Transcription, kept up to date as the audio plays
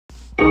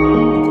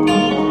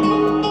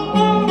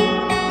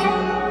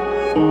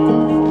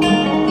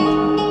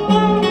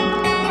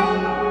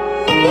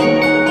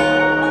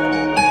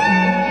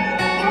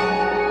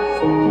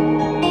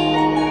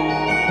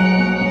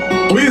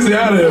Weezy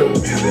out of here.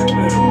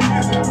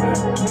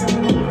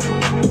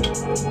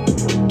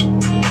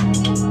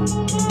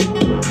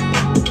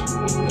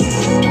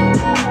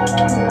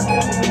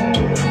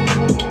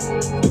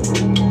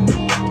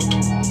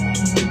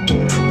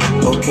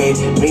 Okay,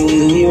 me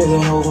we was a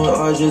hoe from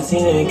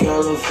Argentina and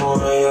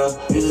California.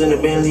 We was in the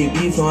Bentley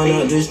beef,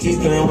 flying up the street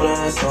playing when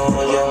I saw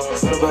ya.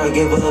 Somebody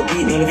gave her a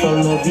beat, then they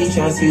from the beach,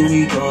 I see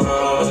we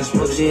gone.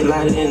 Smoke shit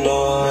louder than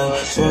noise,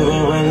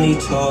 swerving around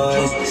these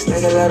toys.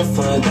 Stack a lot of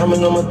fun,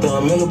 diamond on my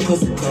thumb, make a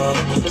pussy come.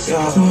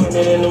 Yeah,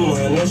 200 in the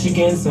month, now she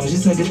getting some, she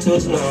suck it to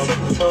its numb.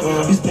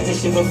 We spend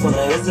this shit for fun,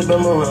 it's a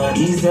boomerang,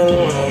 ease down the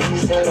run.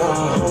 Yeah,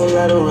 a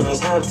lot of runs,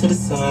 high up to the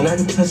sun, I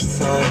can touch the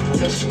sun.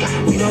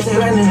 We don't take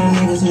like niggas,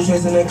 niggas who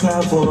chasing that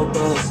cloud for a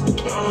bus.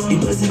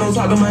 These pussies don't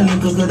talk to my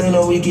niggas, cause they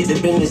know we get the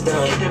business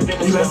done.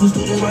 We like some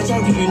students, watch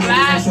out, keep you niggas,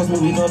 and trust me,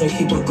 we gonna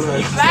keep a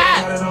grudge.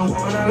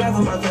 I laugh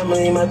at my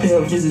family, my pay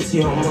a visit to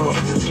your mom.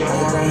 I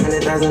got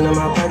 100,000 in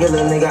my pocket,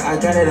 little nigga, I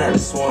got it out the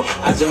swamp.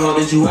 I just hope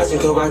that you watching,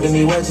 cause I can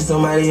be watching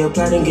somebody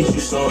apply and get you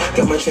some.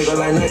 Got my trigger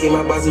like Nike,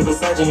 my boss is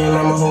Versace, and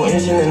I'm a whole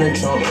engine in the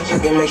trunk. I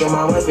can make it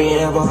my wife and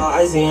have her all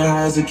icy and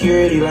high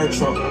security like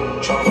Trump.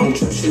 I'm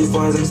trip shoes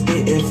far as I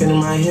spit, if in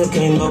my hip,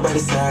 can't nobody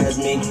size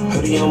me.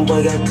 Heard the young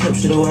boy got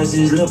clips, should've watched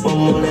his lip,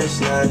 I'm on that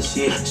slide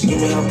shit. She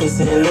give me her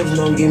pussy and lips,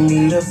 don't give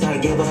me lips, I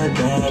give her a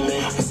diamond.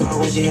 I saw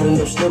when she had a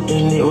lip slip,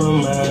 then it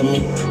remind me.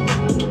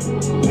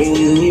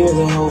 We was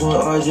a hoe from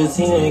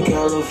Argentina and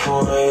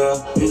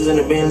California. We was in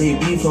the Bentley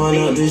beef,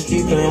 flying up the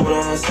street playing when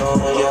I saw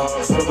ya.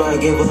 Somebody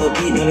gave her a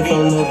beat, now they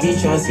from the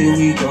beach, I see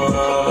we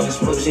gone.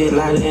 Smoke shit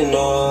louder than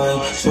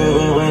noise,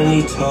 swerving around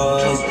these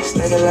toys.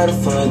 Stack a lot of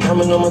fun,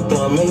 diamond on my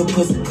thumb, make a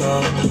pussy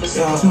come.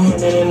 Yeah,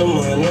 200 in the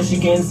month, now she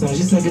getting some,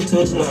 she suck it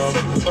to its numb.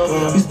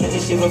 We spend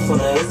this shit for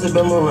fun, it's a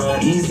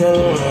boomerang, ease down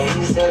the run.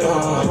 Yeah,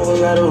 a whole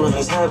lot of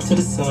runs, high up to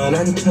the sun,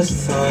 I can touch the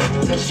sun.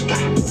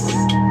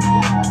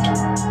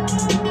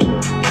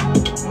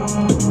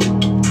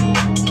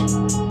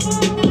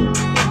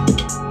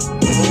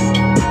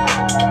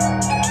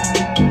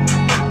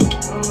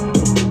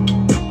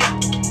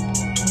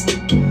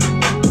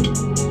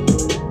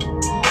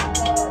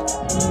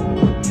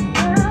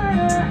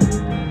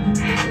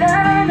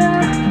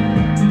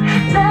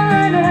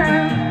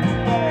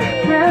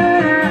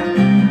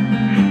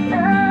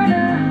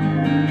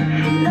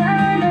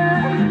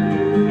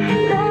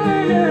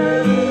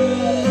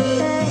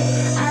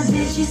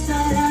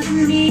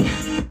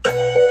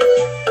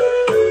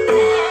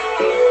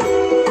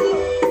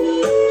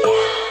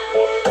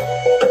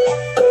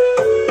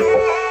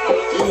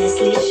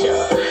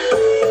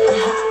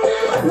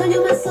 Cuando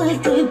yo me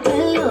suelto el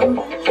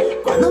pelo,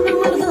 cuando me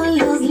muerdo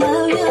los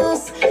labios,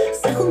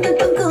 se junta el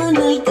pan con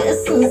el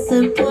queso, se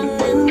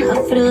ponen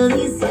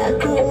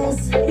afrodisíacos.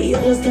 Y yo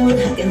los tengo en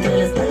jaque entre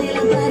la espalda y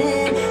la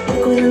pared, me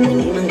cuidan de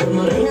mi man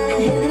como reina de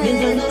ajedrez.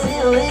 Mientras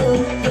lo veo,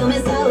 yo me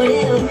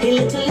saboreo y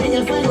le echo leña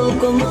al fuego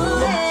como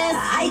es.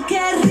 Ay,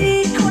 qué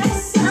rico es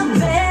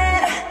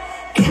saber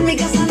que en mi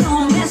casa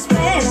no me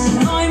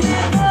esperan. Hoy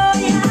me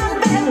voy a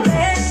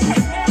beber,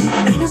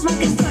 menos mal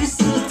que estoy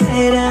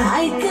soltera.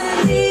 Ay, qué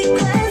rico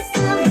es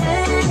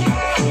saber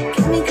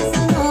que en mi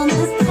casa no me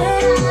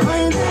esperan.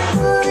 Hoy me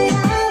voy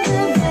a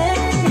beber,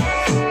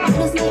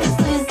 menos mal que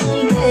estoy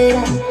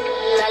soltera.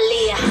 La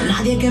lía.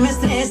 Nadie que me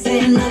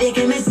estrese, nadie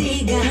que me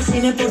siga. Si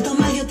me porto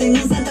mal yo tengo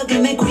un santo que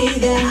me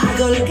cuida.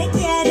 Hago lo que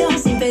quiero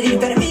sin pedir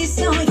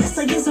permiso. Yo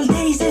estoy bien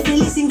soltera y soy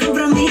feliz sin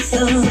compromiso.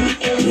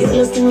 Yo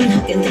los tengo en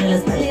jaque entre la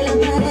espalda y la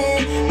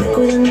pared, me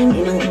cuidan de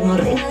mi man como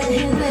reina de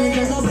ajedrez.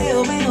 Mientras lo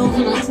veo,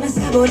 más me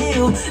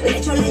saboreo, le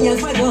echo leña al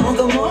fuego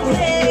como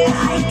hombre.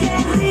 Ay, qué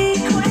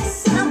rico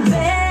es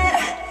saber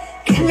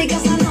que en mi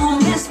casa no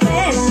me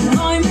esperan.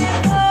 Hoy me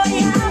voy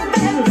a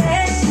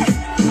beber,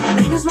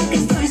 menos mal que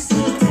estoy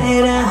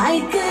soltera.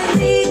 Ay, qué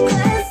rico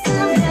es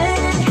saber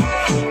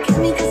que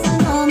en mi casa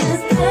no me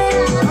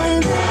esperan. Hoy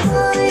me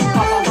voy a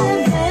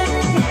beber,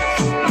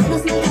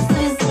 menos mal que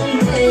estoy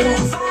soltera.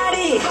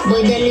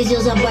 Voy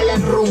deliciosa pa' la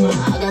rumba,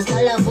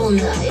 gasta la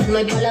funda. Ya no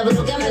hay palabra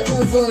que me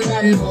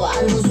confunda. No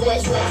ando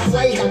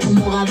suelta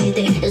como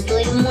gavete.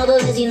 Estoy en modo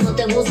de si no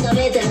te gusta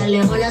vete. La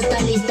leona está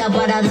lista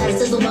para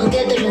darse su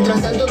banquete.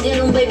 Mientras tanto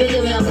quiero un baby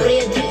que me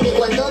apriete. ¿Y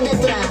cuántos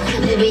detrás?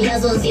 Baby ya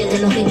son 7.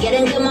 Los que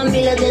quieren que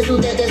mami les dé su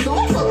tete.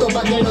 Subo foto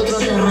pa' que el otro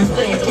se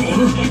respete.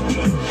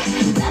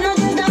 La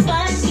noche está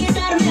para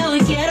quitarme. Hoy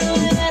quiero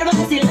beber,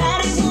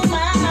 vacilar y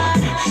fumar.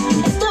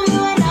 Estoy muy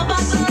buena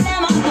pa'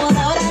 problemas. Por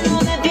ahora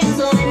no me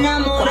pienso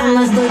enamorar.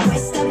 Cuando estoy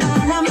puesta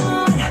para el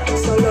amor,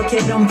 solo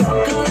quiero un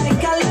poco de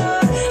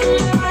calor.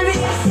 Me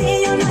olvidé si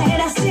yo no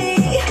era así.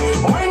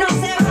 Hoy no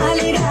se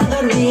vale ir a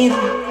dormir.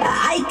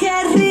 Ay, qué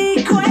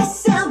rico es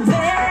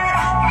saber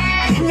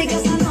que en mi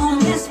casa no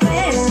me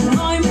esperan.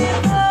 Hoy me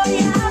voy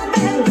a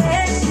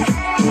beber,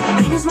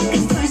 menos mal que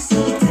estoy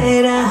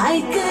soltera.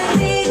 Ay, qué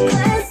rico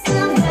es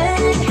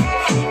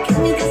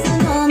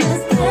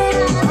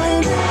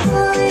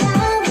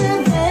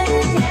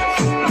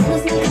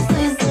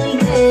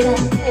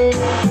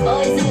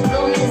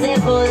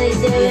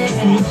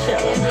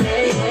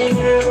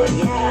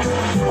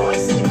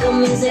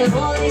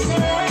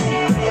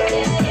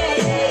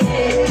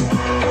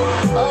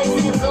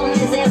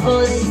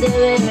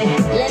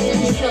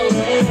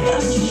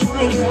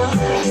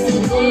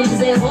cómo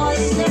se jode.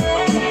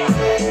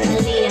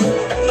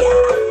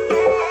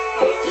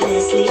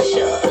 Leslie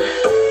Shaw.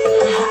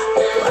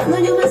 Cuando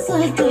yo me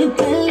suelto el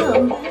pelo,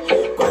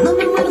 cuando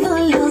me muerdo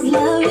los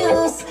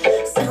labios,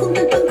 se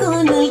junta el pan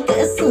con el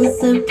queso,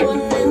 se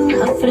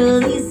ponen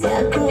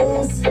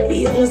afrodisíacos.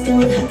 Y yo los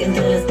tengo en jaque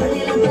entre la espalda y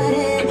la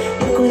pared,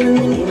 me cuidan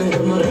de mí, man,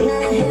 como reina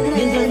de ajedrez.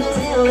 Mientras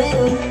lo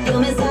veo, yo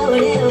me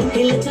saboreo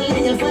y le echo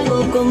leña al fuego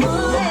como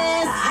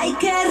es. Ay,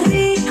 qué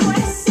rico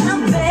es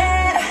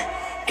saber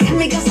que en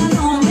mi casa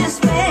no me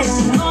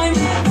esperan. Hoy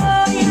me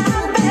voy a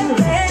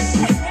beber,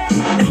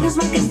 menos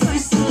mal que estoy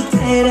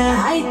soltera.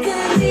 Ay, qué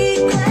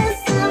rico es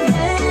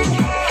saber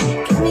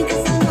que en mi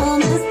casa no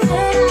me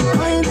esperan.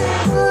 Hoy me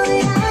voy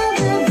a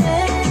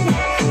beber,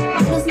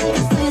 menos mal que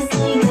estoy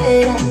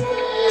soltera.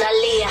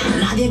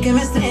 Nadie que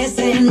me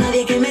estrese,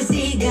 nadie que me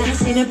siga.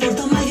 Si me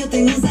porto mal, yo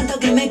tengo un santo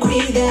que me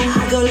cuida.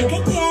 Hago lo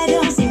que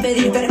quiero sin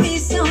pedir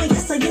permiso. Ya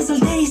soy bien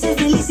soltera y soy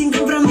feliz sin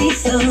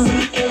compromiso.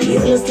 Y yo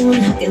los tengo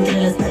en jaque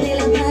entre la espalda y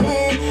la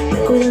pared, me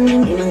cuidan de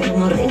mí, man,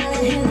 como reina de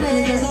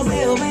ajedrez. Lo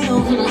veo,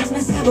 más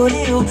me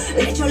saboreo,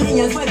 le echo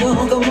leña al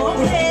fuego como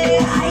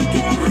ves. Ay,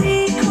 qué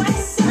rico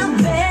es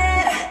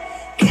saber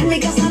que en mi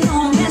casa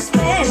no me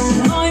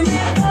esperan. Hoy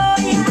me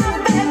voy a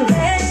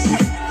beber,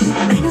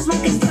 menos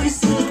mal que estoy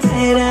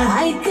soltera.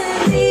 Ay, qué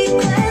rico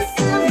es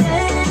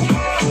saber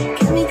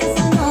que en mi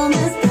casa no me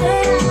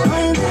esperan.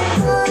 Hoy me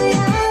voy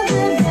a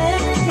beber,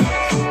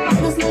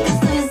 menos mal que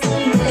estoy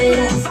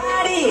soltera.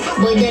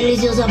 Voy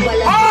deliciosa pa'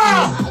 la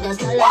cama,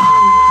 gastar la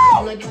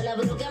funda. No hay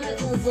palabras que me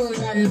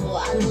confundan. No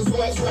ando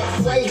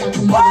suelta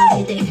como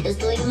gavete.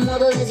 Estoy en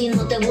modo de si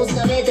no te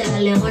gusta vete. La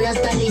leona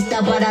está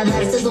lista para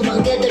darse su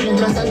banquete.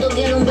 Mientras tanto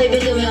quiero un baby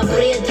que me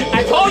apriete.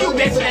 I told you,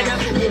 bitch, nigga.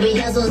 Baby,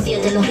 ya son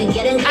 7 los que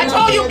quieren que I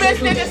told you,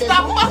 bitch, nigga,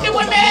 stop fucking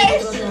with me.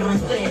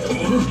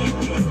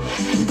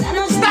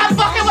 Stop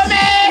fucking with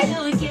me.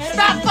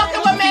 Stop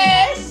fucking with me.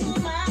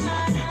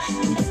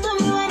 Estoy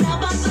muy buena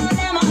pa'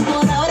 problemas,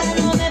 por ahora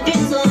no me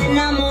pienso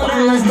enamorar.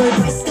 No estoy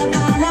puesta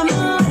para el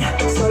amor,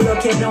 solo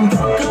quiero un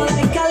poco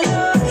de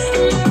calor.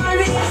 Me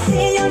volví así,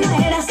 yo no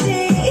era así.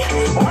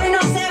 Hoy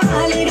no se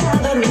vale ir a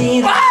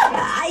dormir.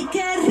 Ay,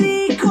 qué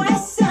rico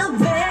es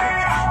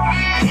saber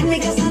que en mi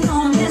casa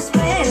no me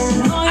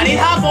esperan. Hoy I need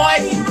hot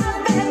boys.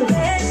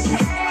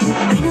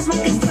 menos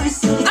mal que estoy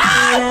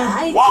soltera.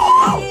 Ay,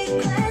 Whoa. qué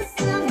rico es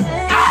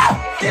saber.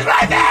 He's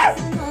right there.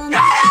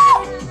 Got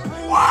him.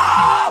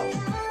 Whoa.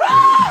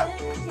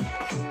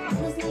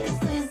 Menos mal que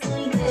estoy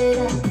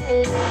soltera.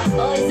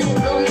 Hoy se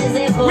come,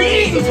 se jode. We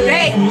eating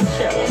today.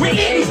 We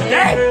eating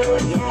today.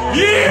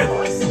 Yeah.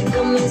 Hoy se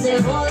come, se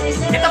jode.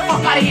 Get the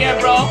fuck out of here,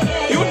 bro.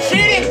 You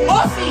cheating,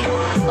 pussy.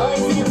 Hoy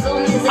se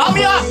come, se Help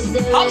me up.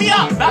 jode. Help me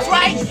up. That's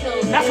right.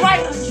 That's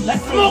right.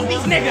 Let's smoke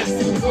these niggas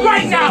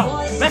right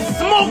now. Let's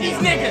smoke these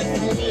niggas.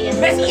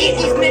 Let's eat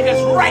these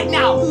niggas right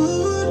now.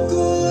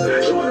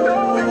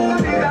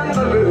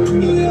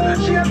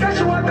 She said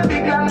she want a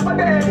big land for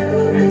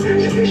them.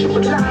 She said she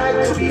would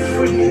like to be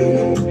free.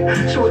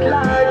 She would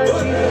like to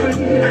be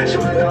free. She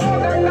want a whole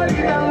bungalow.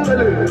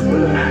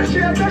 She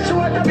said she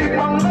want a big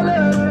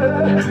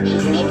bungalow. She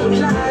said she would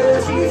like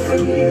to be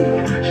free.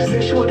 She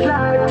said she would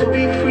like to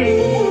be free.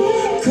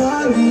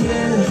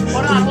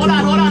 Hold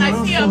on. I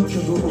see him.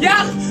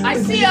 Yeah, I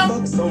see him.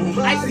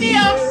 I see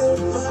him.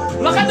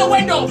 Look at the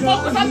window.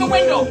 Focus on the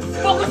window.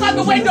 Focus on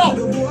the window.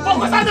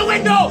 Focus on the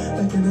window.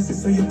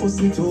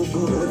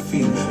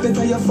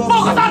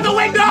 Focus on the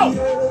window.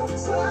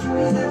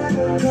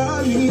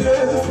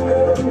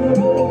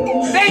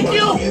 Thank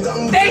you.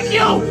 Thank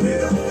you.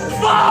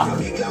 Fuck.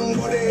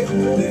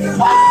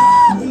 Fuck.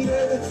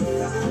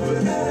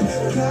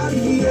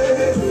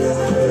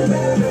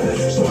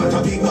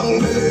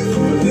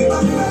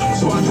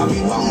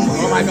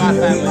 Oh my God,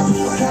 family.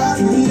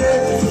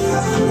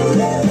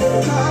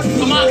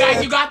 Come on,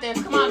 guys, you got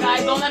this. Come on,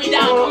 guys, don't let me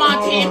down. Come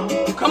on, team.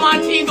 Come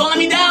on, team, don't let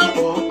me down.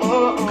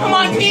 Come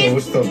on,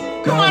 team.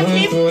 Come on,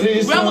 team.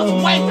 We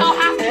almost wiped out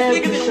half these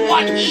niggas in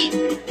one heat.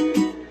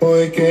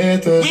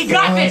 We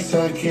got this.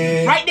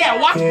 Right there,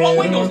 watch both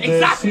windows.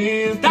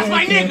 Exactly. That's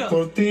my nigga.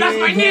 That's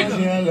my nigga.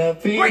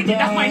 Right there,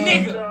 that's my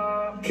nigga.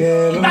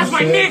 That's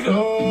my nigga.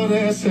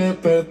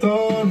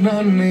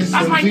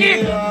 That's my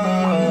nigga.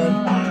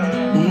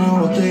 Una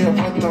botella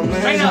puesta en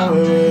mesa,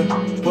 bebé,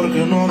 porque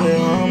no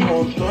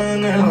dejamos todo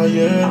en el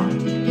ayer.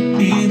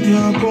 Y te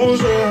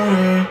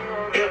aconsejaré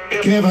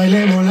que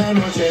bailemos la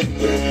noche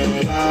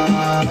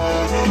entera,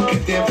 que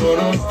el tiempo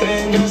nos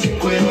tenga sin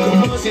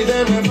cuidado, como si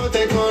de nuevo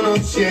te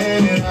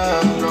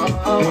conociera.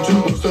 Mucho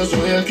gusto,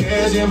 soy el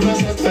que siempre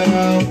has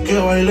esperado. Que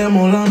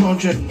bailemos la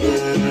noche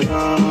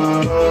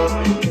entera,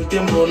 que el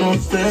tiempo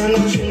nos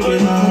tenga sin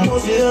cuidado, como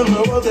si de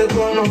nuevo te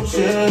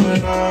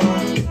conociera.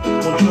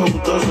 Mucho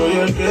gusto, soy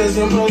el que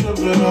siempre has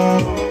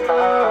esperado.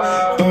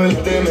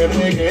 Ahorita me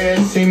pegué,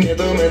 sin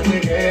miedo me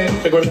entregué.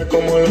 Recuerda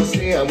cómo lo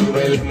hacíamos,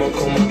 bailemos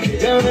como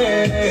aquella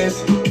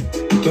vez.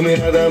 Tu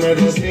mirada me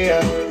decía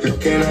lo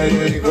que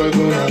nadie dijo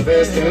alguna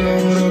vez. Te lo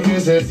juro que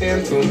se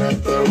siente una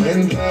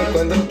tormenta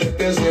cuando te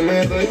pienso y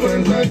me doy cuenta.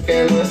 cuenta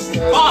que no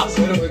estás.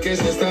 Pero que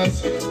si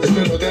estás,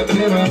 espero te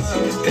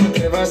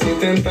atrevas a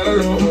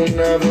intentarlo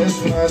una vez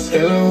más. Te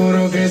lo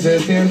juro que se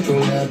siente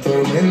una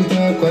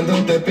tormenta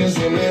cuando te pienso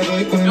y me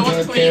doy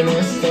cuenta que no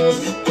estás.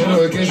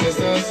 Pero que si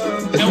estás,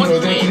 espero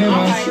te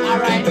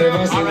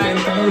atrevas a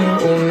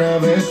intentarlo una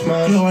vez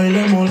más. Que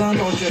bailemos la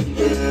noche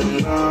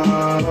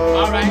entera.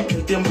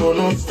 El tiempo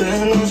nos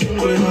tenga sin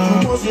cuidado,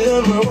 como si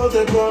de nuevo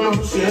te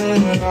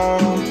conociera.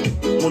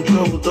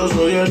 Mucho gusto,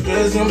 soy el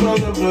que siempre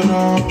te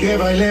espera. Que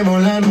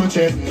bailemos la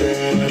noche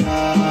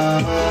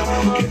entera.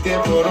 Que el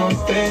tiempo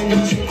nos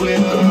tenga sin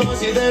cuidado, como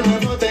si de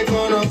nuevo te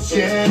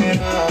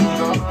conociera.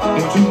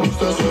 Mucho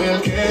gusto, soy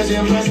el que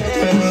siempre te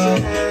espera.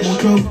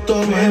 Mucho gusto,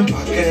 ven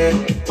pa' qué,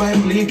 pa'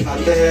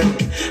 explicarte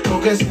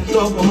lo que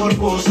siento por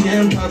vos,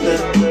 siéntate.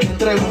 Te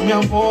entrego mi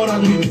amor,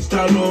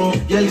 administralo,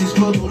 y el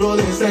disco duro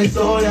de esta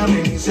historia,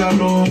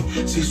 reiniciarlo.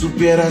 Si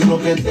supieras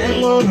lo que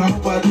tengo,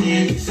 no pa'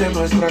 ti. Hice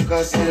nuestra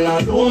casa en la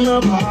luna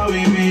pa'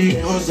 vivir,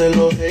 lejos de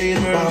los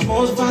haters,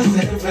 vamos pa'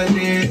 ser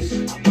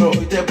feliz. Pero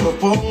hoy te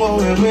propongo,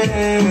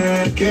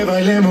 bebé, que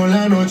bailemos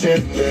la noche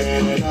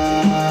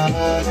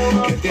entera.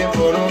 Que el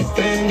tiempo nos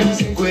tenga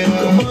sin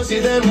cuidado, como si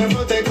de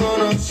nuevo te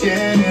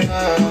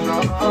conociera.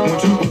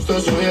 Mucho gusto,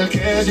 soy el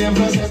que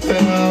siempre has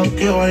esperado.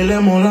 Que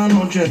bailemos la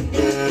noche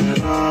entera.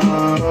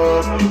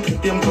 Que el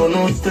tiempo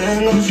nos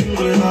tenga sin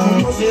cuidado,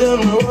 como si de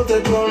nuevo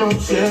te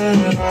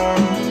conociera.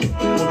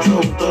 Mucho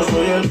gusto,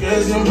 soy el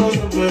que siempre has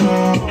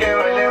esperado. Que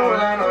bailemos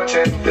la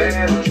noche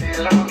entera si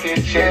lo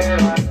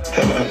quisiera.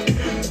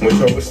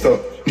 Mucho gusto.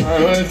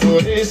 Manuel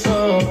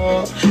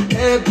Turizo,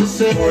 Julián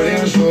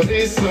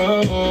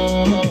Turizo,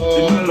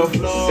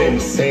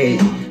 Sensei,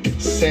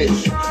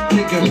 Sage,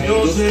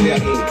 Industria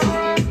Inc.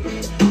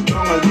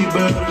 Ronald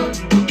Diver,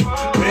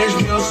 Rage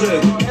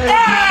Music.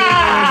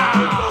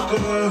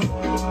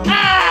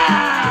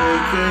 Hoy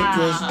que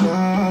tú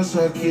estás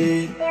aquí,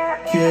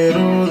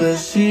 quiero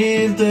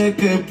decirte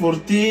que por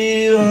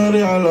ti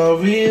daría la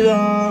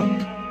vida.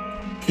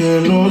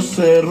 Que los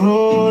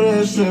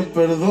errores se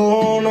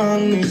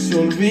perdonan y se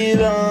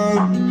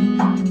olvidan.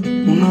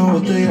 Una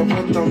botella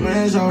puesta a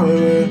mesa,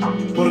 bebé,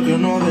 porque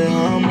no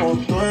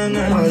dejamos todo en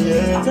el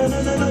ayer.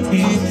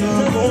 Y te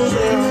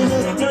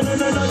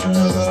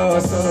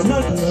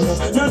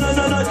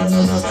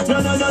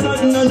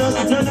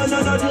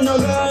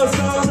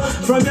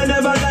from you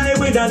never lie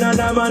with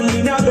another man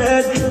in a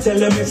bed. Tell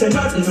them it's a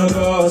nothing no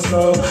go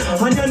so.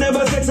 And you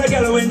never sex a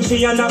girl when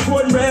she on a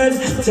cornbread.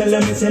 Tell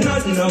them it's a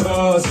nothing no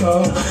go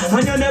so.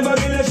 And you never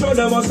build a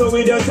shoulder muscle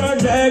with your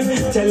third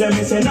leg. Tell them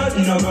it's a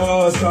nothing no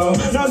go so.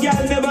 No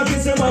girl never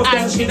kiss him out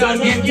and she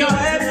don't get your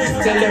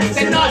head. Tell them it's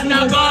a nothing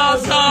no go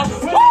so.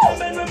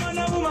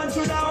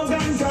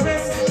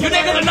 You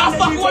niggas are not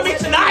fucking with me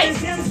tonight.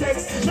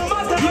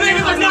 You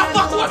niggas are not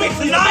fucking with me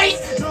tonight.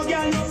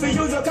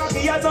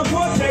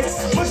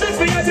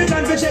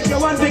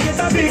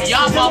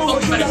 Y'all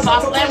motherfuckers better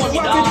stop playing with me,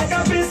 dog.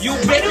 You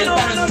bitches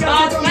better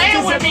stop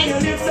playing with me.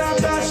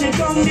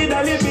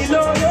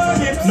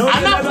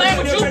 I'm not playing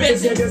with you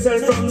bitches.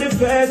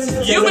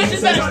 You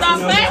bitches better stop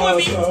playing with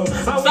me.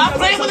 Stop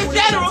playing with the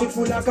general.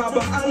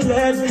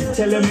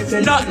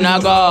 Nothing I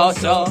go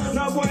so.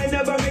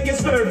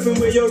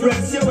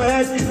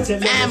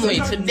 Family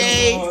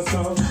today.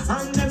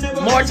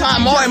 More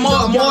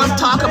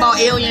talk about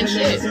alien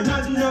shit.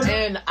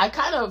 And I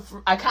kind of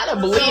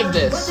believe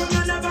this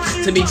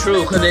to be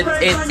true because it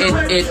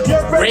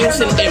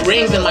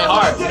rings in my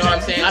heart. You know what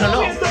I'm saying? I don't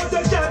know.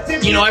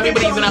 You know,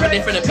 everybody's gonna have a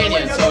different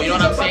opinion, so you know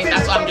what I'm saying?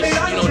 That's why I'm just,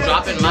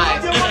 dropping my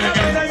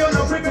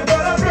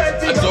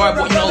absorb,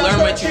 learn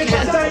what you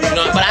can.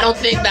 But I don't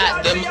think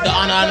that the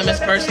anonymous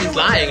person's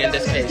lying in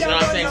this case. You know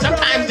what I'm saying?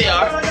 Sometimes they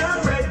are.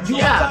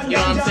 Yeah, you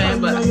know what I'm saying?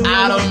 But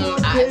I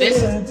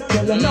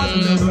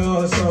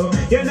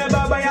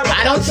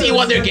don't see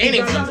what they're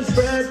gaining from this.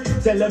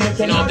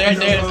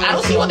 I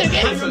don't see what they're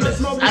gaining from this.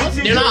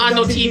 They're not on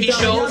no TV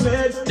shows.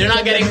 They're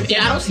not getting.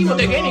 I don't see what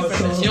they're gaining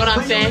from this. You know what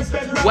I'm saying?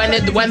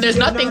 When there's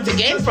nothing to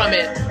gain from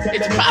it,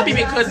 it's probably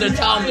because they're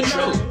telling the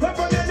truth.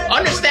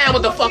 Understand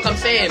what the fuck I'm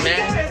saying,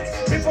 man?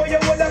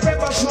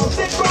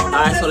 All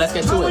right, so let's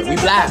get to it. We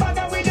black.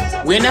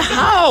 We in the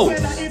house.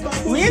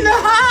 We in the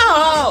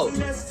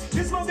house.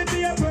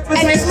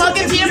 And we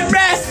smoking to your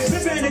breast.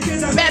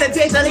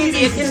 Meditate,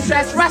 alleviate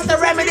stress. Rasta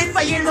remedy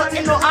for you, no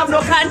have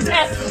no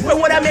contest. But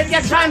would I make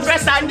you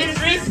transgress and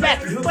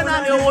disrespect? But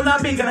I'm your whole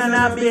lot bigger than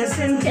a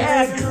basin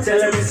keg. Tell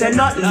them it's a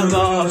nothing no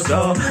go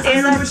so.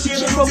 In a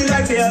shit broke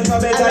like the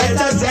alphabet I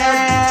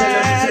entertain. Tell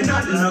them it's a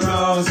nothing no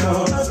go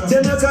so.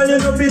 Tell them call you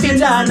no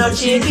pigeon and no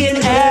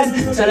chicken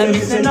head. Tell them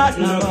it's a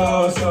nothing no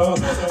go so.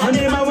 And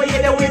him away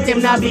you with him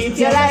now beat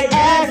you like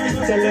egg.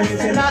 Tell them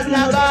it's a nothing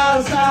no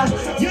go so.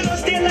 You know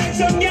still like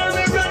some girl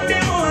we run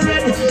them on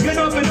red. You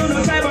know we do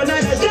no time but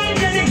not a time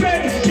any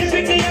credit. You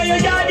pick me on your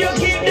yard you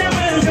keep them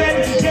well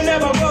fed. You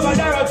never go over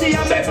Dorothy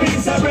and make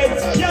piece of bread.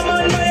 You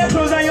man buy your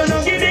clothes and you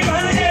don't give them a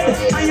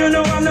head. And you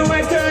know I'm the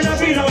white turn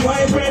up in a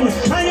white friend.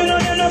 And you know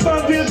you're not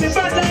bad filthy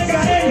fat like a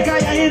hen.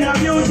 Cause you're in a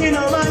beauty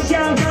no man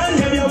can't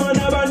condemn. You man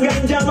a bad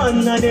ganja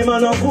man and them a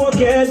no coke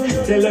get.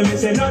 Tell them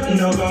it's a nothing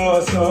no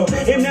go so.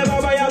 Him never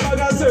buy a bag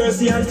of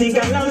Cersei and think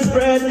a lamb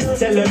spread.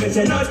 Tell them it's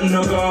a nothing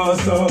no go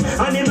so.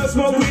 And him no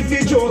smoke with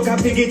the joke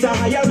and to get a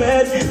higher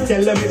bed.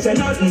 Tell them it's a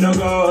nothing no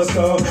go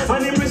so.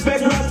 And him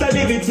respect Rasta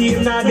liberty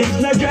and not ditch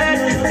no dread.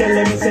 Tell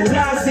them it's a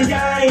last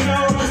guy, you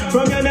know.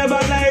 From you never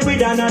lie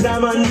with another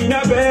man in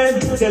a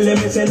bed. Tell them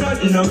it's a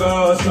nothing no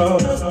go so.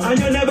 And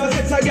you never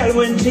sex a girl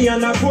when she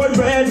on a cold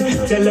bread.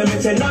 Tell them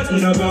it's a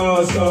nothing no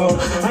go so.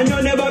 And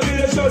you never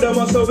build a shoulder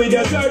muscle with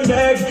your third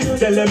leg.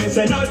 Tell them it's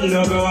a nothing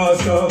no go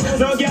so.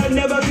 No girl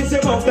never kiss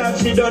your mouth that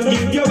she don't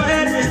give you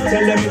head.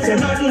 Tell them it's a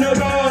nothing no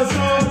go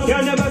so.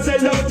 You never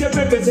sell out your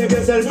purpose, save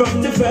yourself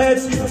from the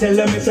feds. Tell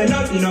them it's a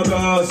nothing no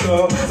go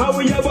so. And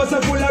we your bus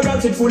are full of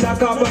ratchet, full of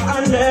copper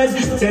and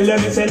lead. Tell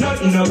them it's a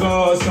nothing no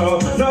go so.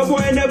 No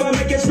boy never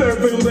make a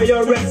slurping where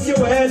you rest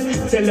your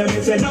head. Tell them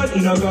it's a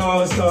nothing no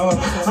go so.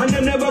 And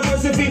them never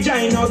bust a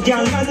vagina,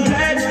 gang and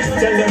pledge.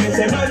 Tell them it's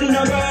a nothing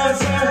no go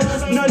so.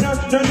 No no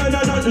no no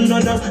no no no no no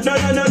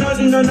no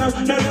no no no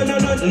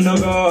no no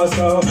go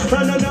so. No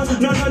no no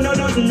no no no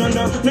no no no no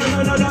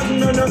no no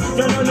no no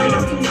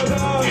no go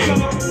so.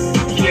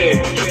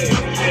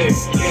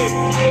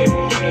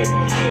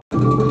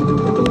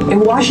 A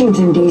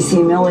Washington,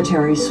 D.C.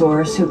 military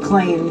source who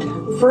claimed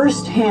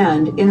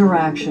first-hand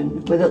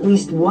interaction with at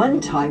least one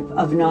type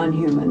of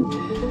non-human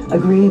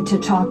agreed to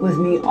talk with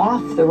me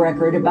off the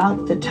record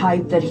about the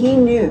type that he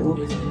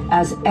knew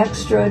as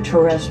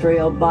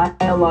extraterrestrial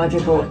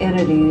biological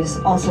entities,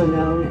 also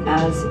known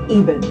as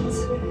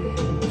EBENs.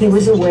 He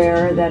was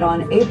aware that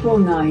on April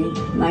 9,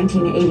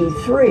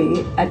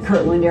 1983, at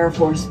Kirtland Air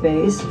Force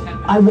Base,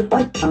 I was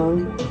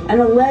shown an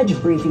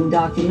alleged briefing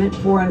document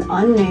for an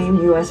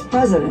unnamed U.S.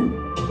 president,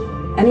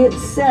 and it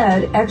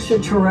said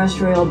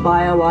extraterrestrial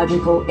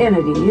biological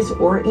entities,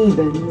 or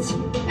EBENs,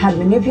 had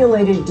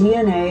manipulated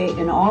DNA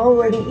in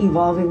already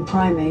evolving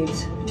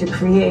primates to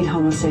create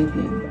Homo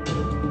sapien.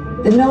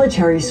 The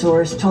military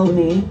source told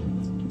me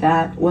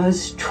that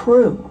was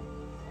true.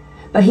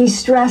 But he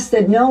stressed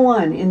that no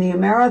one in the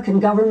American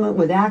government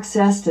with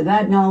access to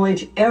that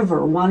knowledge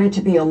ever wanted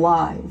to be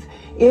alive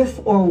if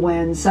or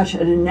when such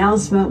an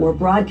announcement were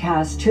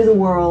broadcast to the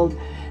world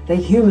that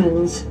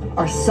humans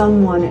are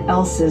someone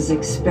else's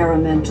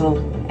experimental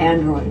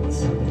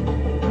androids.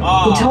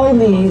 He told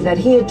me that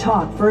he had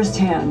talked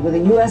firsthand with a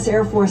U.S.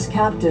 Air Force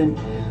captain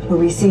who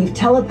received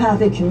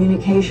telepathic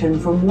communication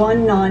from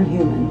one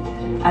non-human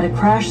at a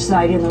crash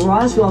site in the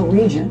Roswell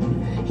region.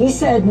 He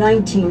said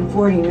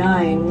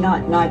 1949,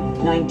 not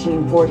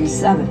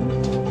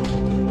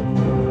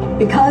 1947.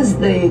 Because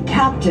the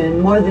captain,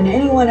 more than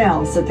anyone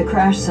else at the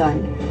crash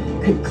site,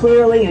 could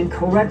clearly and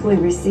correctly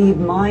receive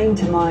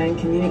mind-to-mind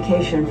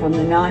communication from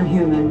the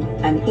non-human,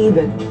 an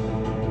EBEN.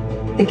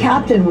 The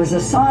captain was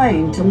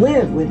assigned to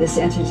live with this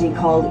entity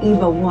called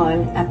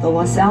EBA-1 at the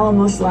Los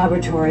Alamos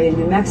Laboratory in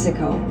New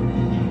Mexico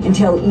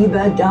until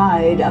EBA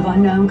died of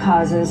unknown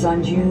causes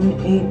on June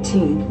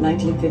 18,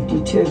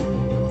 1952.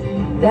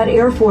 That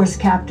Air Force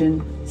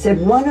captain said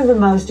one of the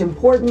most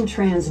important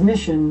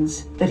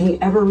transmissions that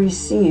he ever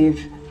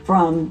received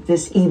from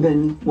this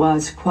EBEN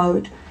was,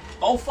 quote,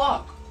 "Oh,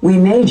 fuck. We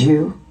made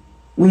you,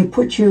 we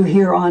put you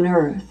here on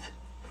Earth,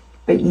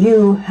 but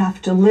you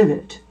have to live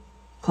it,"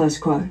 close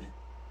quote.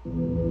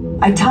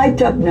 I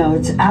typed up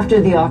notes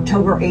after the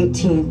October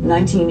 18,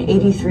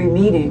 1983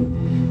 meeting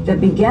that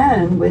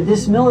began with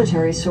this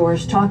military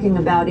source talking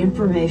about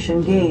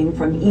information gained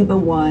from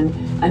EBA-1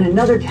 and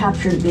another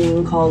captured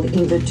being called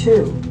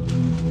EBA-2.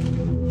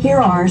 Here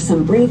are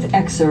some brief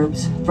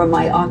excerpts from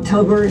my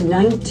October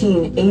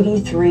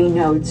 1983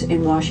 notes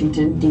in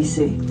Washington,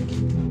 D.C.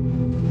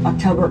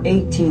 October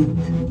 18th,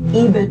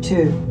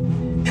 EBA-2,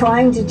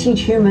 trying to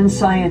teach human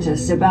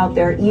scientists about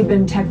their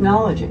EBEN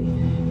technology.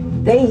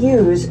 They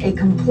use a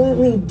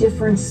completely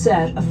different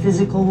set of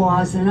physical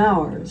laws than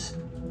ours.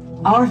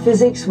 Our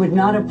physics would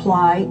not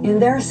apply in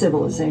their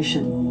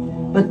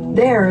civilization, but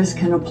theirs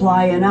can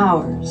apply in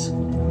ours.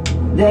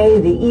 They,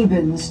 the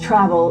EBENs,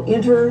 travel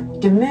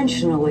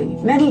interdimensionally,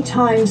 many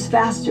times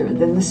faster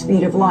than the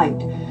speed of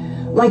light,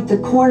 like the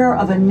corner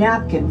of a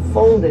napkin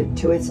folded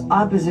to its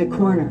opposite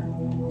corner.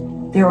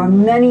 There are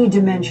many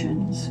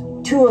dimensions,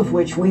 two of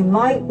which we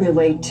might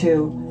relate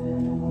to,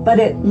 but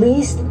at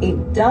least a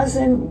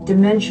dozen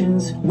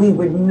dimensions we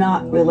would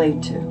not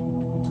relate to.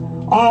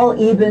 All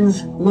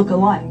EBENs look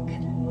alike.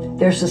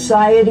 Their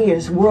society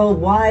is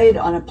worldwide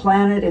on a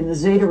planet in the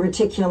Zeta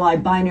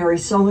Reticuli binary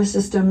solar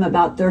system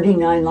about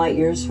 39 light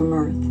years from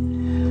Earth.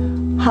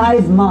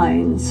 Hive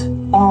minds,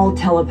 all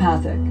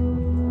telepathic.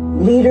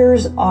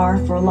 Leaders are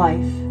for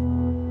life.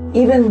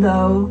 Even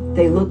though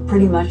they look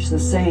pretty much the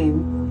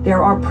same,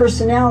 there are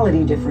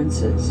personality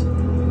differences.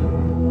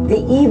 The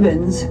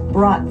EBENs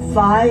brought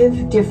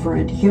 5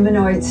 different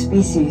humanoid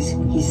species,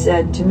 he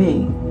said to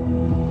me,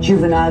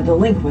 juvenile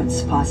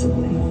delinquents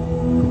possibly,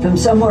 from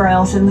somewhere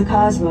else in the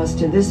cosmos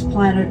to this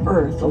planet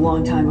Earth a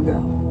long time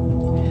ago.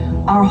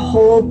 Our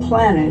whole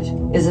planet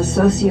is a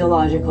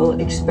sociological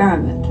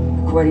experiment,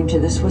 according to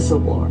this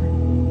whistleblower.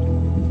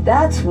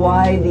 That's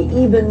why the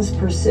EBENs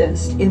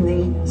persist in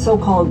the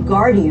so-called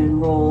guardian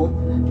role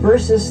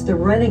versus the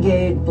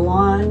renegade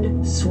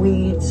blonde,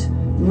 Swedes,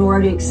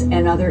 Nordics,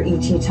 and other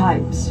ET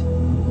types?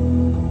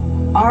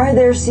 Are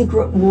there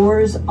secret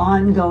wars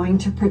ongoing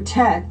to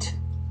protect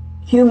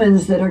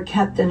humans that are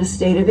kept in a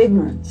state of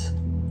ignorance?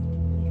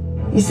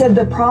 He said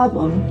the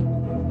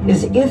problem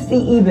is if the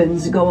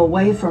Ebens go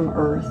away from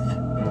Earth,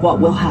 what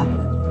will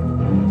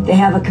happen? They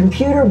have a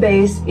computer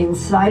base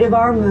inside of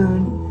our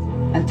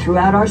moon and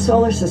throughout our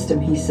solar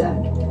system, he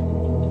said.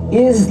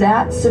 Is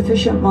that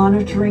sufficient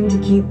monitoring to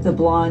keep the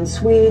blonde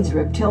Swedes,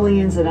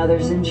 reptilians, and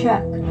others in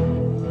check?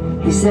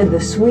 He said the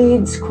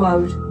Swedes,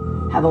 quote,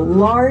 have a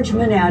large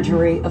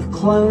menagerie of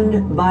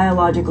cloned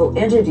biological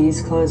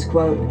entities, close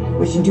quote,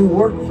 which do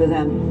work for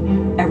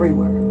them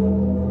everywhere.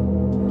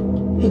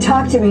 He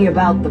talked to me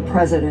about the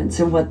presidents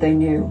and what they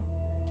knew.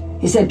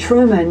 He said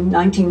Truman,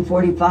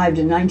 1945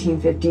 to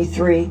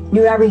 1953,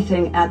 knew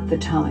everything at the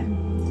time.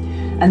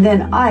 And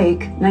then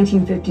Ike,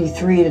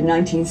 1953 to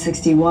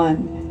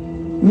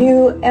 1961,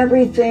 knew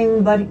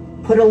everything but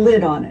put a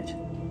lid on it.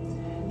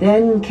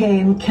 Then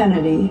came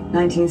Kennedy,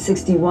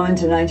 1961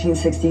 to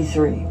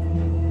 1963.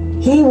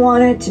 He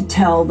wanted to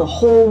tell the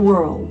whole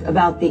world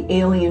about the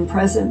alien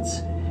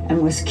presence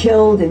and was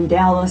killed in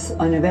Dallas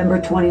on November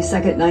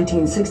 22nd,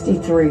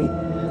 1963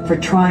 for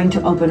trying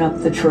to open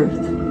up the truth.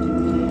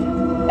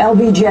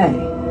 LBJ,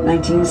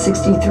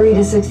 1963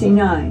 to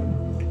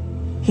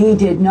 69. He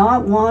did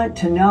not want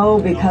to know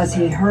because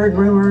he heard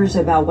rumors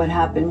about what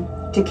happened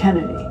to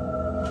Kennedy.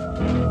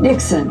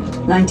 Nixon,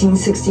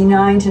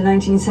 1969 to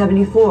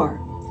 1974.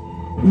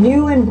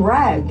 Knew and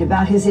bragged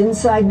about his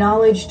inside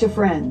knowledge to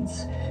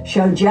friends.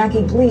 Showed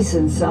Jackie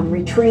Gleason some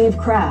retrieved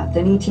craft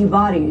and ET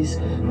bodies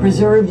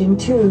preserved in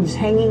tubes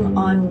hanging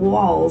on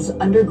walls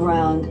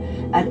underground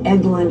at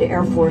Eglin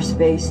Air Force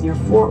Base near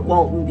Fort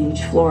Walton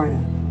Beach, Florida.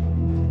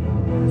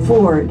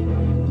 Ford,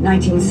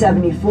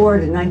 1974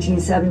 to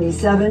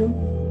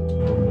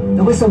 1977.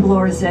 The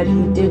whistleblower said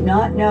he did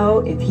not know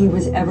if he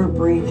was ever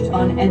briefed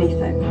on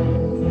anything.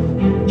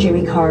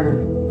 Jimmy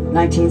Carter,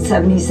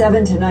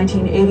 1977 to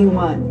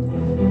 1981.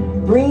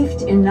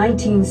 Briefed in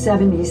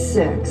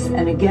 1976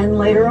 and again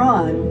later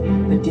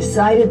on, but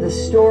decided the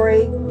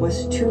story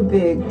was too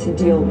big to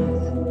deal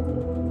with.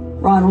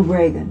 Ronald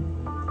Reagan,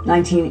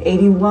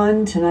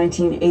 1981 to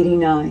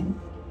 1989.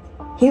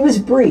 He was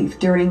briefed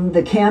during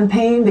the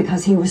campaign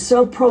because he was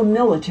so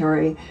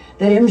pro-military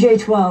that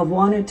MJ-12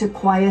 wanted to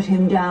quiet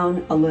him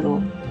down a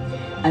little.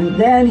 And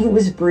then he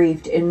was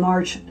briefed in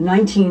March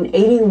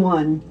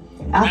 1981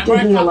 after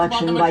the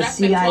election by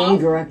CIA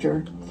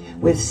director,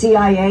 with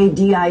CIA,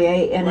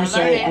 DIA,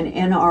 NSA, and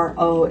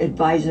NRO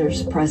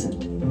advisors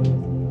present.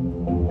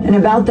 And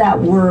about that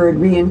word,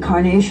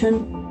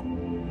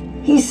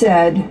 reincarnation, he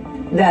said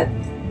that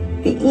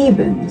the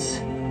Ebens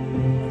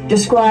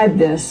described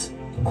this,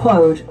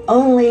 quote,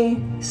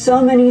 only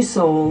so many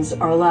souls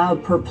are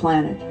allowed per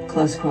planet,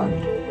 close quote.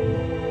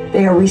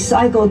 They are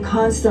recycled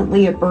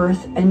constantly at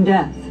birth and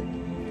death.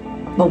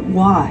 But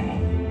why?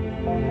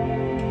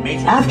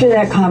 After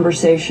that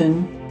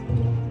conversation,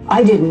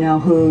 I didn't know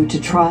who to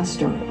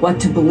trust or what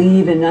to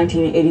believe in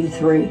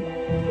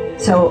 1983.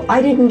 So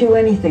I didn't do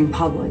anything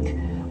public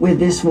with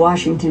this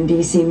Washington,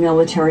 D.C.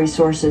 military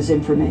sources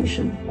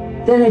information.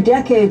 Then a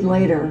decade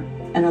later,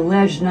 an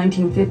alleged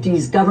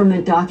 1950s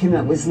government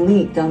document was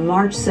leaked on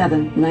March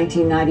 7,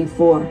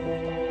 1994.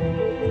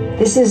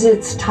 This is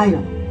its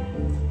title,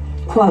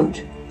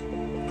 quote,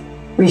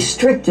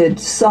 Restricted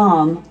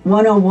Psalm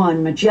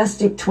 101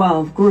 Majestic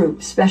 12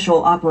 Group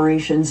Special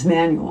Operations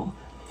Manual.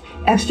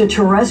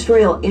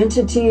 Extraterrestrial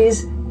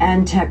entities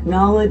and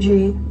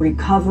technology,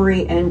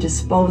 recovery and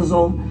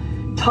disposal,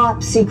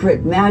 top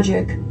secret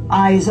magic,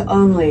 eyes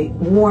only,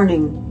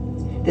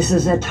 warning. This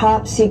is a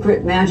top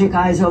secret magic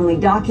eyes only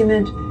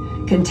document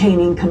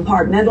containing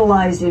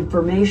compartmentalized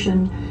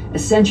information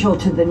essential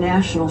to the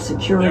national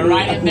security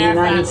of the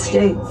United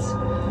States.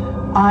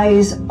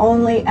 Eyes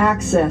only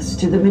access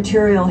to the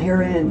material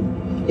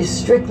herein is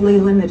strictly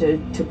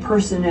limited to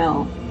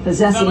personnel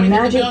possessing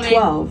Magic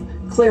 12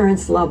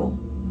 clearance level.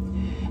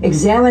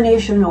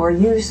 Examination or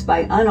use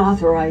by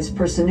unauthorized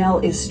personnel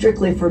is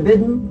strictly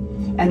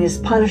forbidden and is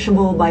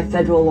punishable by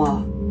federal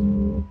law.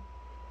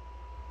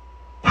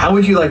 How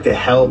would you like to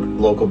help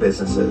local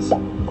businesses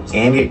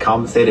and get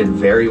compensated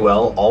very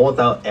well, all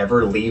without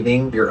ever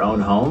leaving your own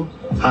home?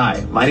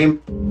 Hi, my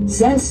name...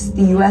 Since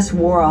the U.S.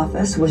 War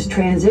Office was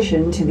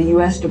transitioned to the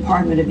U.S.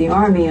 Department of the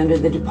Army under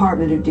the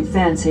Department of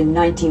Defense in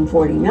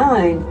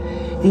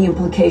 1949, the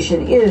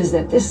implication is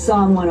that this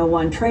Psalm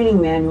 101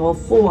 training manual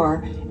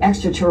for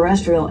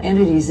extraterrestrial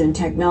entities in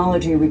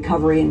technology,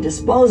 recovery, and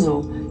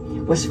disposal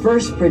was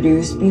first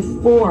produced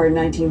before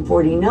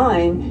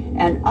 1949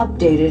 and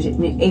updated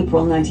in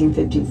April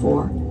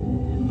 1954.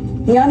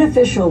 The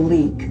unofficial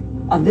leak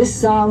of this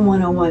Psalm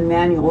 101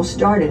 manual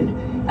started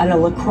at a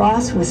La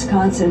Crosse,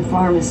 Wisconsin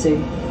pharmacy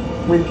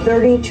when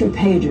 32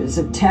 pages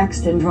of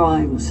text and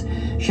drawings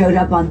showed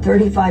up on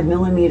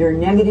 35mm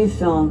negative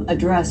film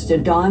addressed to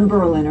Don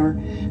Berliner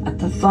at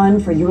the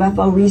Fund for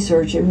UFO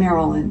Research in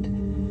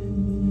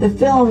Maryland. The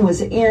film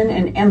was in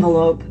an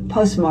envelope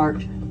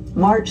postmarked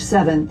March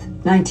 7th,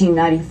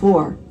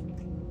 1994.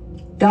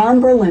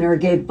 Don Berliner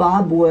gave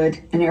Bob Wood,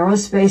 an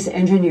aerospace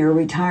engineer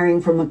retiring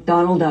from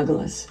McDonnell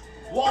Douglas,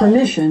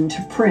 permission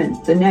to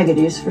print the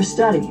negatives for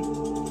study.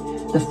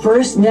 The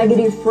first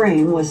negative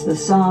frame was the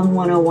Psalm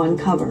 101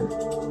 cover.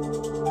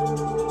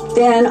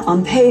 Then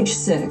on page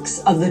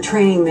 6 of the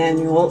training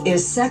manual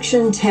is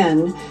section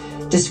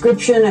 10,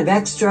 Description of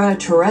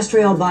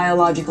Extraterrestrial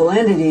Biological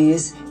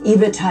Entities,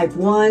 EBA Type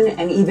 1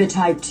 and EBA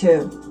Type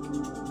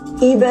 2.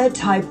 EBA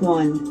Type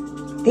 1.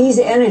 These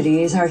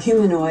entities are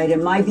humanoid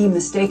and might be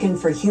mistaken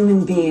for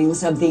human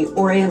beings of the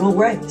Oriental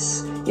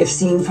race, if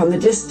seen from a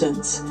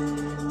distance.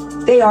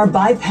 They are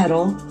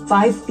bipedal,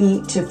 5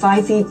 feet to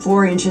 5 feet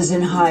 4 inches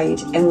in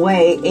height, and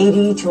weigh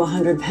 80 to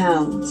 100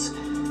 pounds.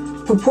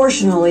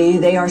 Proportionally,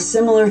 they are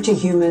similar to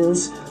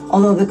humans,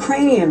 although the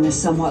cranium is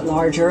somewhat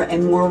larger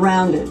and more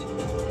rounded.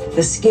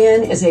 The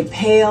skin is a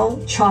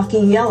pale, chalky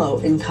yellow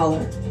in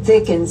color,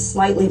 thick and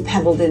slightly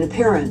pebbled in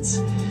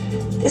appearance.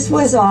 This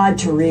was odd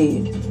to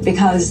read,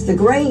 because the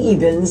gray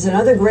ebens and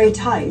other gray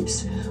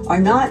types are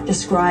not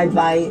described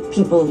by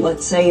people,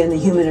 let's say, in the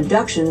human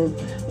abduction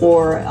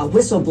or a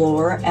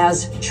whistleblower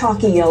as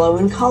chalky yellow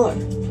in color.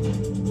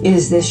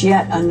 Is this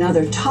yet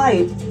another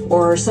type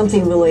or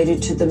something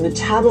related to the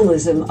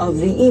metabolism of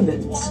the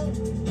ebens?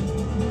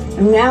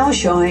 I'm now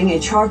showing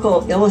a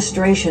charcoal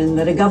illustration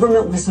that a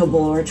government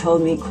whistleblower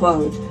told me,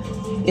 quote,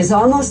 is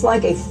almost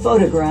like a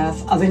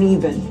photograph of an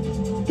eben,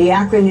 the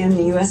acronym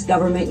the U.S.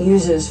 government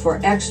uses for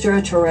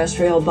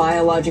extraterrestrial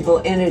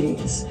biological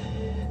entities.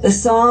 The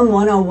Psalm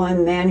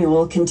 101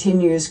 manual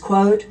continues,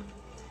 quote,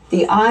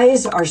 the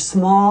eyes are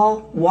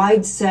small,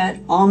 wide-set,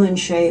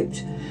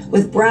 almond-shaped,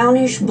 with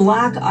brownish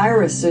black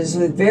irises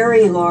with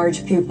very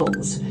large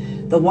pupils.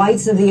 The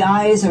whites of the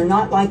eyes are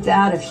not like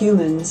that of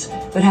humans,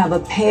 but have a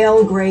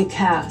pale gray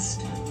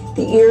cast.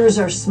 The ears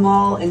are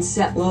small and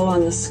set low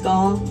on the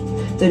skull.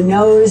 The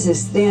nose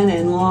is thin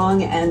and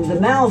long, and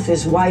the mouth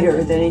is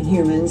wider than in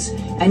humans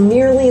and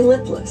nearly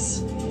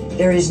lipless.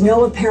 There is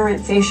no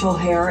apparent facial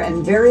hair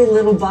and very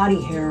little body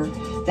hair,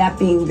 that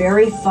being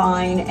very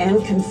fine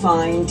and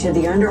confined to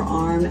the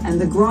underarm and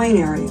the groin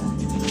area.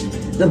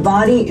 The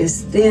body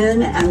is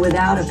thin and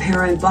without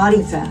apparent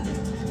body fat,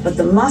 but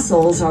the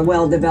muscles are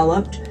well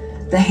developed.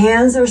 The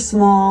hands are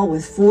small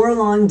with 4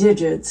 long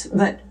digits,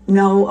 but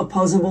no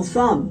opposable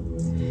thumb.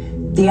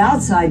 The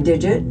outside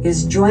digit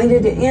is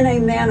jointed in a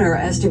manner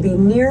as to be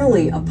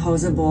nearly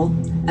opposable,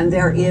 and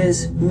there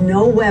is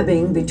no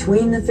webbing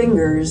between the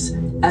fingers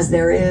as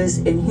there is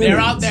in humans. They're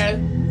out there.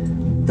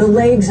 The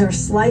legs are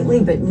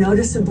slightly but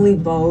noticeably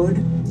bowed,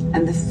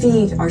 and the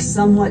feet are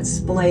somewhat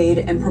splayed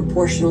and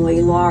proportionally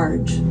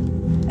large.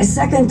 A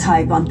second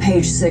type on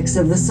page 6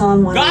 of the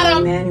Psalm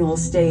 101 manual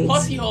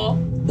states,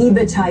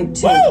 EBA Type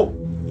 2. Woo!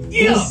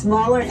 Yeah. These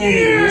smaller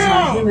entities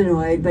are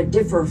humanoid but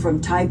differ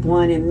from Type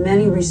 1 in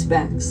many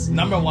respects.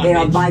 Number 1, they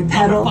are bitch.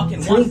 bipedal,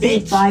 3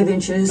 feet 5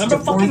 inches to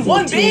 4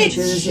 feet 2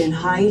 inches in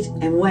height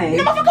and weigh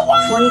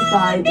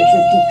 25 to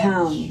 50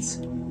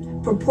 pounds.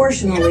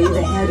 Proportionally,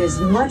 the head is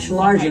much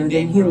larger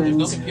than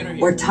humans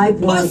or Type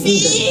 1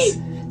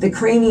 ebens, the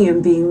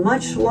cranium being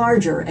much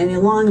larger and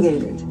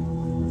elongated.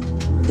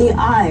 The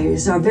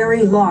eyes are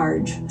very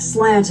large,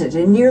 slanted,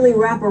 and nearly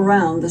wrap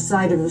around the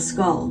side of the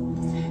skull.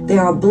 They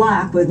are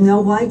black with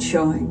no white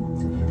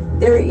showing.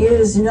 There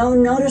is no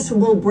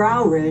noticeable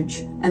brow ridge,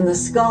 and the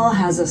skull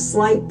has a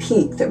slight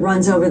peak that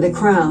runs over the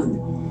crown.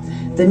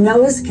 The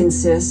nose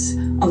consists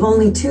of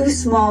only 2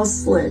 small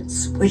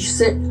slits, which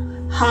sit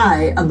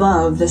high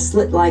above the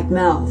slit-like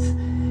mouth.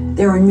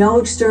 There are no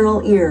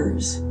external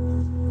ears.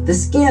 The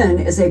skin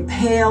is a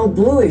pale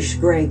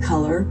bluish-gray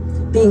color,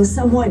 being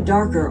somewhat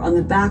darker on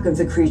the back of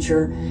the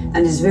creature and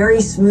is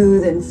very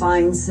smooth and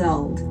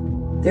fine-celled.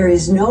 There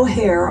is no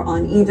hair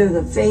on either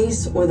the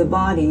face or the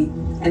body,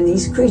 and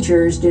these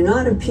creatures do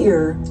not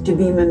appear to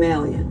be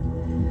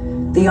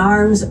mammalian. The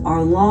arms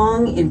are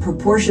long in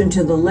proportion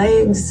to the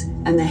legs,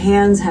 and the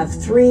hands have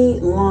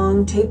 3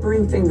 long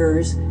tapering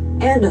fingers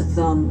and a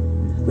thumb,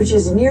 which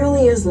is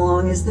nearly as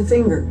long as the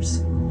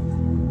fingers.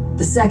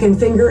 The second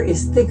finger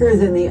is thicker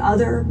than the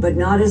other, but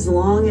not as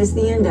long as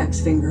the index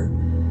finger.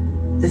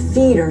 The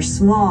feet are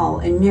small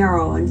and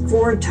narrow, and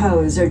 4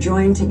 toes are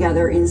joined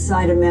together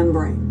inside a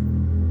membrane.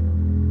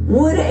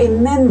 Would a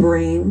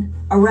membrane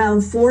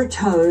around 4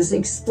 toes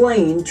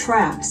explain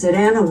tracks at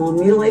animal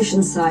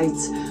mutilation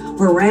sites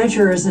where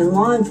ranchers and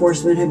law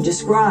enforcement have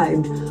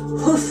described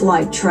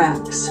hoof-like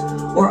tracks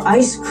or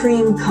ice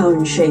cream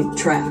cone-shaped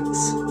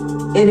tracks?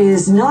 It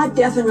is not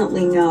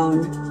definitely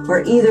known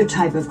where either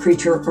type of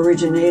creature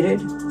originated,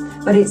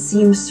 but it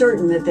seems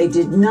certain that they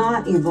did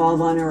not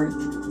evolve on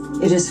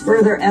Earth. It is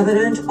further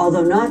evident,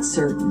 although not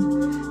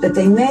certain, that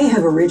they may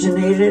have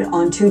originated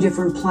on 2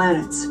 different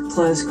planets,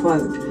 close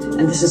quote.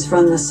 And this is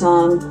from the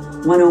Psalm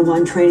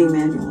 101 training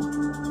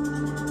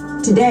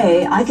manual.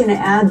 Today, I can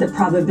add the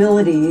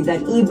probability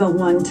that EBA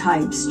 1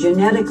 types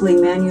genetically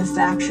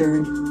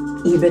manufactured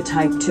EBA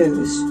Type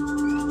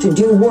 2s to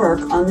do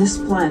work on this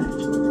planet.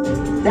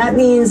 That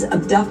means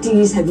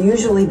abductees have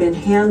usually been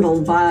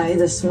handled by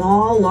the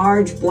small,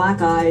 large,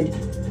 black-eyed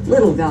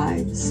little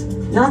guys.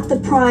 not the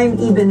prime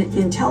even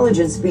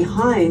intelligence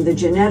behind the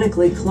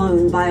genetically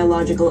cloned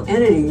biological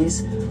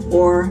entities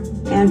or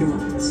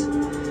androids.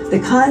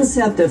 The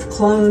concept of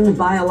cloned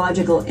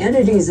biological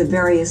entities of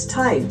various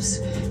types,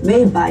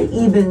 made by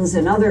EBINs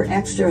and other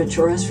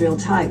extraterrestrial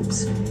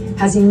types,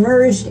 has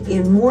emerged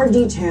in more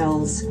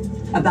details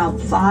about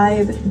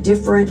 5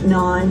 different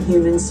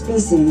non-human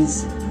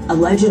species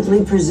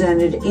allegedly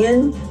presented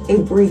in a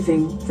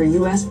briefing for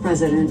U.S.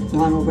 President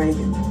Ronald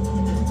Reagan.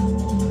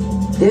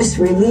 This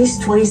Release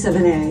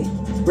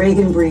 27A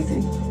Reagan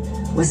briefing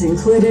was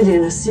included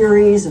in a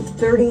series of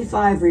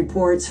 35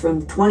 reports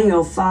from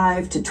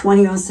 2005 to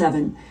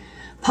 2007,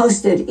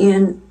 posted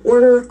in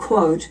order,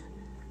 quote,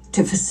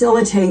 to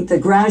facilitate the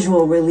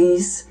gradual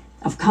release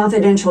of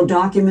confidential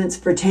documents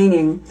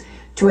pertaining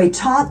to a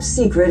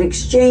top-secret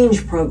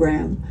exchange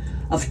program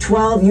of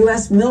 12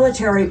 U.S.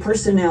 military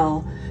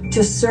personnel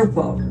to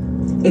Serpo,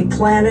 a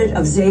planet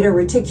of Zeta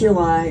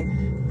Reticuli,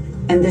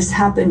 and this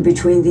happened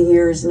between the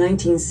years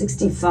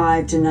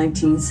 1965 to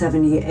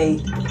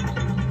 1978.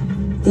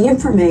 The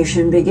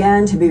information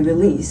began to be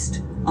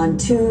released on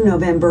 2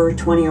 November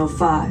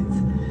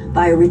 2005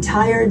 by a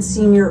retired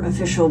senior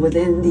official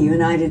within the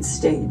United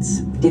States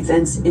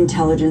Defense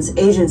Intelligence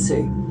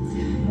Agency.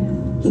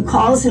 He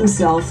calls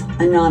himself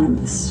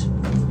Anonymous.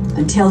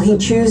 Until he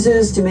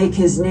chooses to make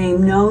his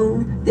name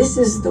known, this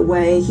is the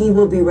way he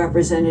will be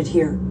represented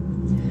here.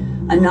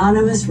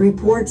 Anonymous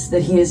reports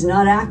that he is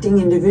not acting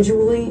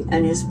individually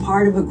and is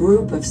part of a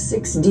group of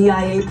 6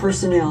 DIA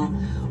personnel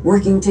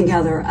working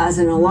together as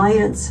an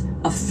alliance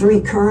of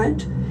 3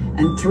 current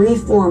and 3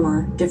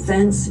 former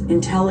Defense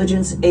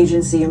Intelligence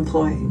Agency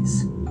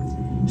employees.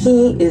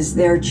 He is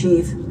their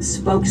chief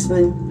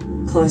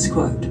spokesman, close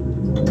quote.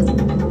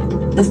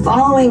 The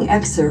following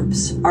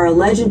excerpts are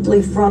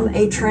allegedly from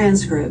a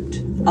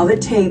transcript of a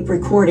tape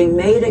recording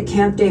made at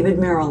Camp David,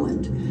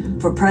 Maryland,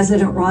 for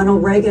President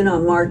Ronald Reagan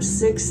on March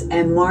 6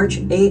 and March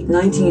 8,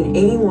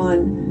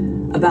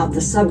 1981, about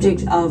the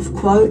subject of,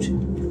 quote,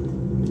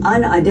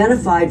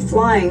 unidentified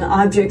flying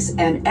objects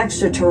and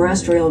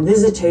extraterrestrial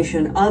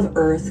visitation of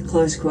Earth,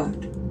 close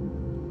quote.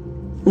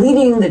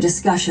 Leading the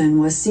discussion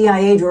was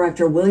CIA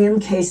Director William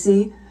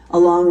Casey,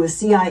 along with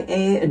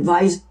CIA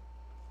advisor.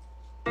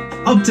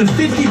 Up to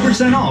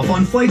 50% off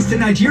on flights to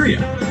Nigeria.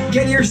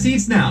 Get your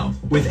seats now.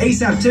 With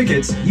ASAP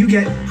tickets, you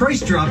get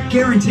price drop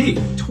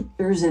guaranteed.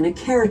 And a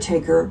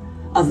caretaker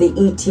of the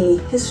ET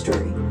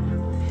history.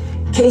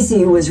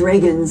 Casey was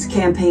Reagan's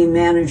campaign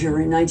manager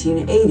in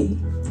 1980.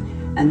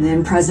 And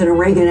then President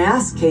Reagan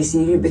asked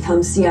Casey to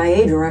become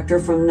CIA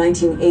director from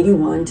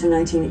 1981 to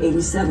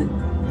 1987.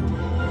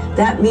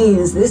 That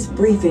means this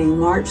briefing,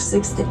 March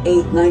 6 to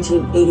 8,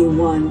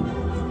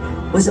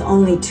 1981, was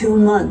only 2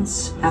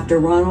 months after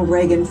Ronald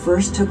Reagan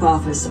first took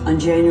office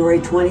on January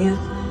 20th,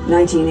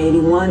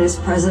 1981 as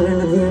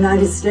President of the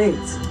United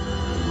States.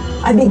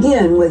 I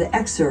begin with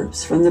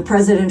excerpts from the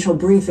presidential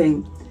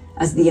briefing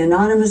as the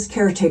anonymous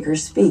caretaker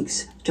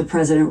speaks to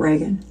President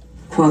Reagan.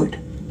 Quote,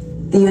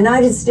 the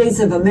United States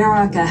of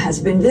America has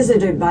been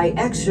visited by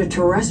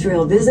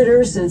extraterrestrial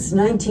visitors since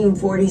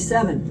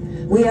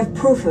 1947. We have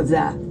proof of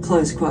that,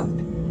 close quote.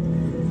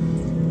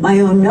 My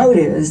own note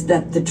is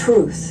that the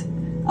truth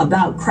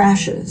about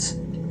crashes,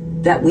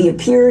 that we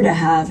appear to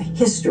have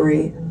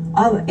history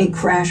of a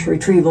crash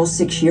retrieval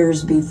 6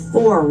 years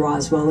before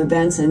Roswell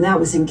events, and that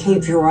was in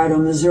Cape Girardeau,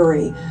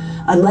 Missouri,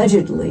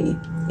 allegedly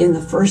in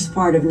the first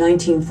part of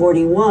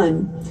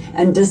 1941,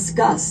 and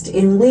discussed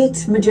in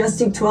leaked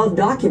Majestic 12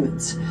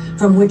 documents,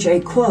 from which a,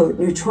 quote,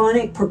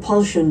 neutronic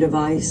propulsion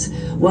device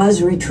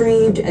was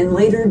retrieved and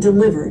later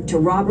delivered to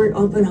Robert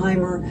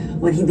Oppenheimer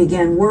when he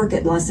began work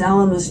at Los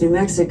Alamos, New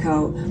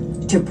Mexico,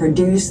 to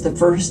produce the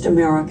first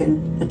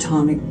American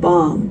atomic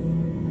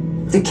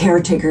bomb. The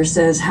caretaker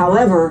says,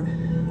 however,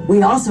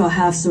 we also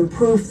have some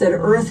proof that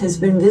Earth has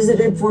been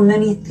visited for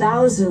many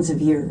thousands of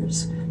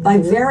years by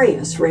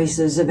various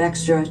races of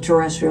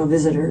extraterrestrial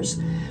visitors.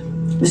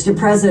 Mr.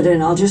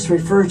 President, I'll just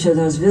refer to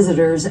those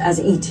visitors as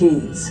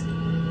ETs.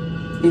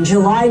 In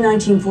July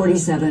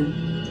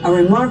 1947, a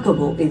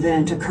remarkable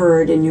event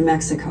occurred in New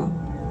Mexico.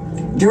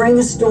 During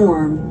a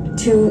storm,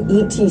 2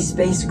 ET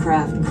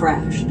spacecraft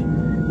crashed.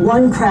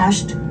 One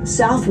crashed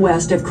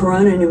southwest of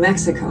Corona, New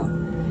Mexico,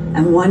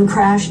 and one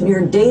crashed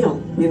near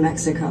Dadle, New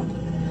Mexico.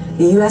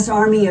 The U.S.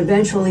 Army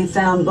eventually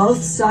found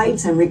both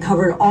sites and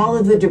recovered all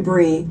of the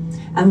debris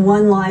and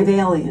one live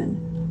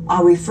alien.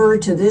 I'll refer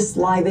to this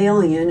live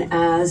alien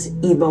as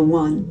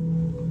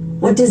EBA-1.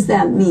 What does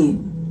that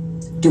mean?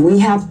 Do we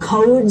have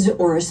codes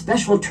or a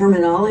special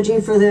terminology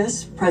for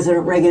this?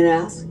 President Reagan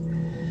asked.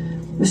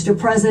 Mr.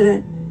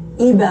 President,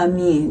 EBA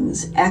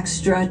means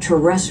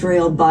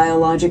extraterrestrial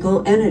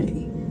biological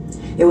entity.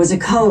 It was a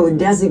code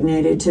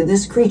designated to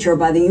this creature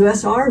by the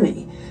U.S.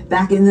 Army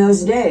back in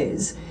those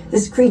days.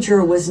 This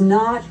creature was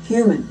not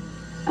human,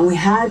 and we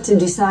had to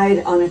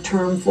decide on a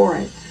term for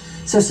it.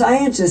 So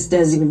scientists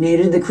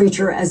designated the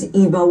creature as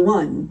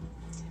EBA-1.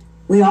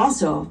 We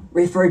also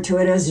referred to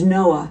it as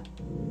NOAA.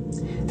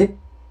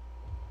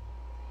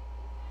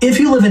 If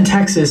you live in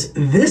Texas,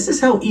 this is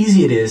how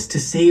easy it is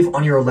to save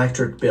on your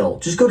electric bill.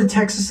 Just go to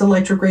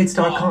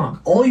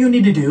texaselectricrates.com. All you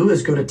need to do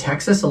is go to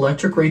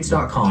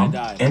texaselectricrates.com,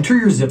 enter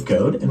your zip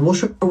code, and we'll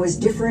show. There was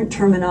different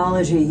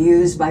terminology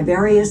used by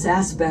various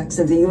aspects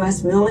of the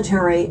U.S.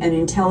 military and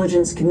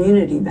intelligence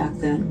community back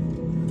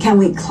then. Can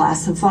we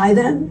classify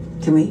them?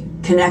 Can we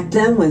connect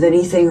them with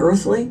anything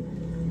earthly?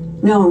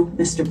 No,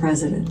 Mr.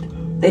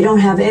 President. They don't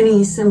have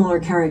any similar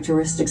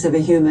characteristics of a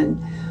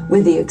human,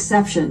 with the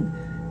exception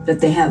that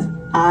they have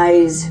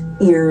eyes,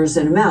 ears,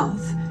 and a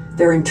mouth.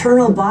 Their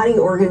internal body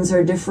organs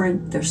are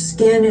different. Their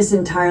skin is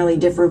entirely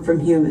different from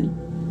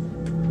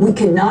human. We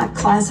could not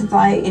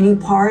classify any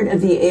part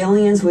of the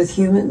aliens with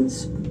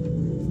humans.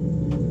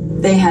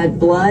 They had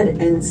blood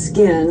and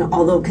skin,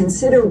 although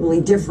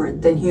considerably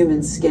different than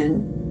human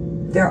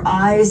skin. Their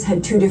eyes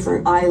had 2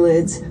 different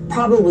eyelids,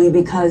 probably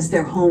because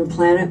their home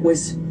planet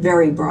was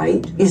very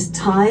bright. Is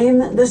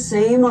time the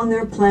same on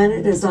their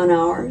planet as on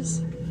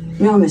ours?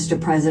 No, Mr.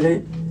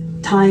 President.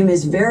 Time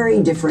is very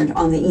different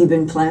on the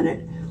Eben planet,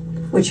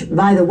 which,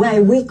 by the way,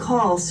 we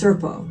call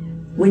Serpo.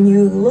 When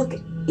you look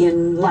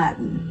in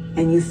Latin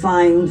and you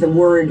find the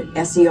word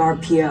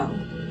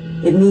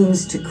SERPO, it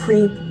means to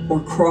creep or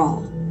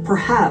crawl.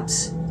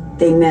 Perhaps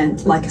they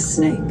meant like a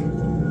snake.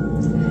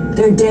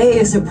 Their day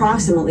is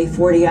approximately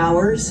 40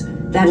 hours.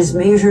 That is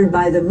measured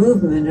by the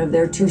movement of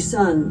their 2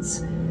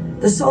 suns.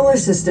 The solar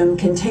system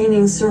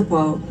containing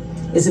Serpo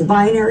is a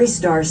binary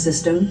star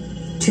system,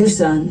 2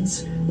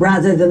 suns,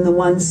 rather than the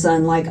 1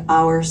 sun like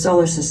our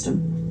solar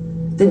system.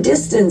 The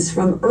distance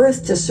from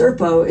Earth to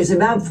Serpo is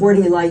about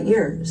 40 light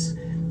years.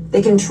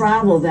 They can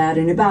travel that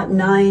in about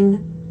 9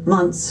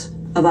 months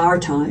of our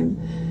time.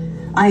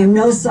 I am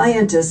no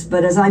scientist,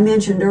 but as I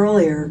mentioned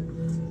earlier,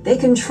 they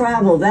can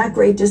travel that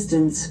great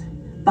distance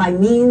by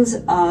means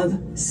of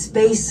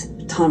space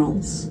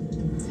tunnels.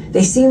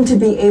 They seem to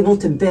be able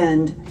to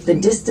bend the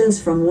distance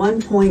from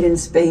one point in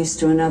space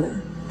to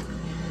another.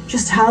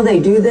 Just how they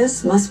do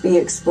this must be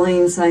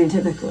explained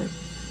scientifically.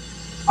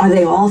 Are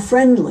they all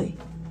friendly?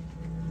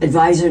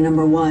 Advisor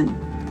number 1.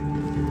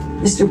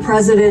 Mr.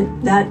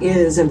 President, that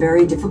is a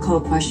very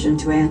difficult question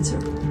to answer.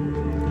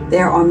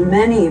 There are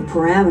many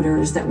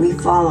parameters that we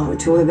follow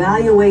to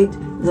evaluate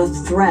the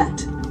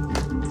threat.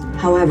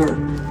 However,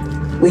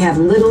 we have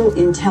little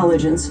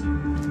intelligence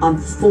on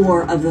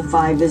 4 of the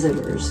 5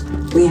 visitors.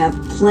 We have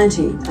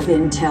plenty of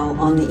intel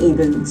on the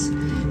Ebens.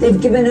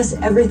 They've given us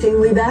everything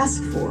we've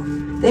asked for.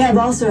 They have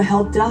also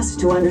helped us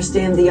to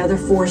understand the other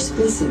 4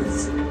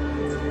 species.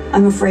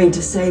 I'm afraid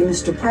to say,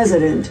 Mr.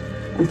 President,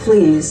 and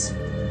please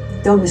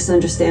don't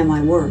misunderstand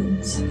my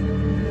words,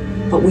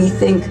 but we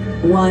think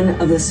one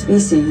of the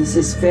species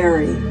is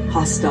very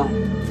hostile.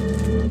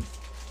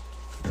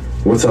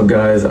 What's up,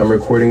 guys? I'm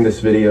recording this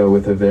video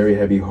with a very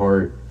heavy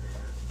heart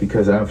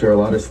because after a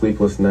lot of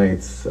sleepless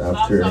nights,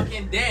 after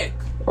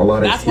a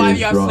lot of tears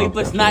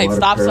dropped,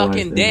 Stop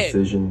sucking dick.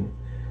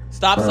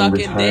 Stop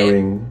sucking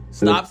dick.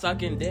 Stop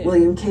sucking dick.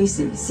 William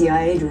Casey,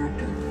 CIA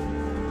Director.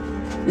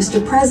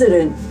 Mr.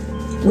 President,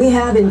 we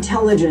have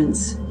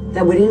intelligence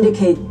that would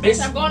indicate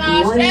this one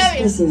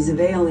species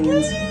of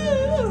aliens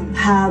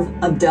have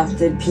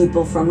abducted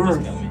people from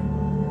Earth.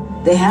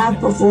 They have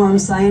performed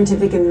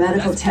scientific and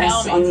medical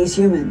tests on these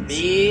humans.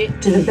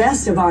 To the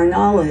best of our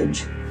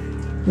knowledge,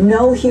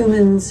 no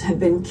humans have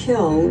been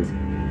killed,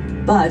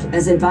 but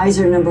as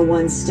advisor number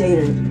 1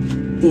 stated,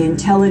 the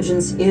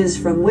intelligence is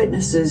from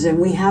witnesses, and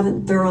we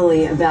haven't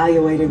thoroughly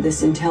evaluated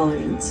this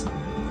intelligence.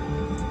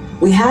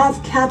 We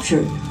have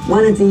captured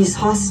one of these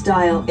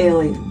hostile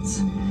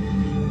aliens.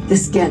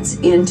 This gets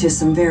into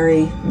some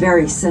very,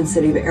 very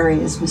sensitive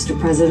areas, Mr.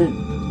 President.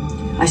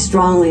 I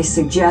strongly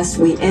suggest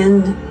we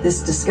end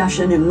this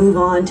discussion and move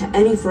on to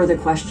any further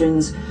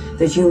questions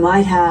that you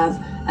might have,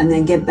 and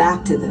then get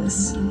back to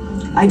this.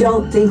 I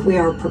don't think we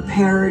are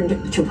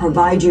prepared to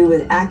provide you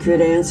with accurate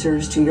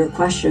answers to your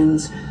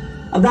questions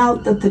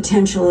about the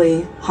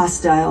potentially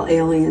hostile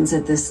aliens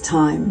at this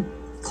time,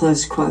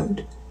 close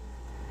quote.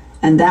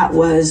 And that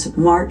was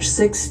March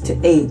 6 to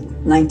 8,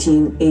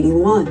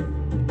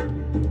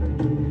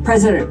 1981.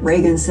 President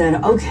Reagan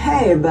said,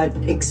 okay, but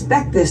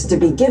expect this to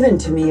be given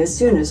to me as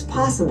soon as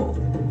possible.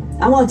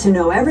 I want to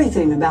know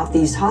everything about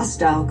these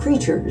hostile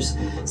creatures.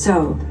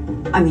 So,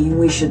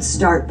 we should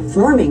start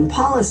forming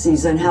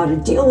policies on how to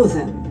deal with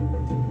them.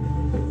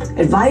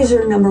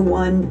 Advisor number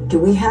 1, do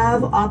we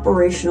have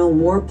operational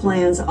war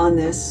plans on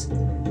this?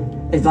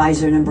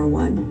 Advisor number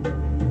 1.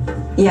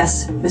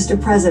 Yes, Mr.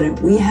 President,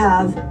 we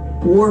have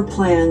war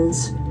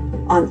plans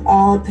on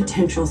all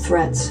potential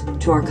threats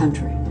to our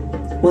country.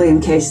 William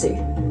Casey.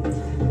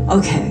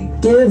 Okay,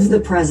 give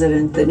the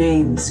President the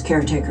names,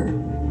 caretaker.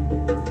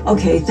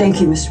 Okay, thank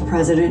you, Mr.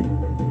 President.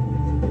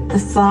 The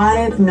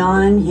 5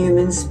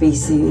 non-human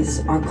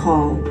species are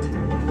called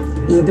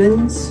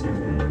Ebens,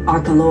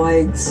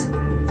 Archeloids,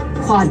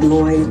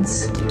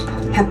 Quadloids,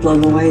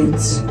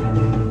 Heploids,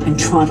 and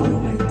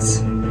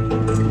Trontoloids.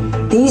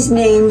 These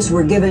names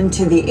were given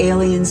to the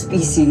alien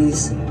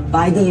species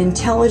by the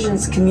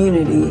intelligence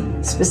community,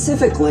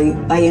 specifically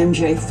by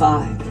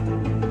MJ5.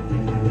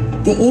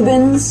 The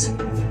Ebens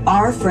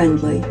are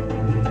friendly.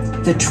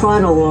 The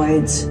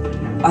Tronoloids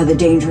are the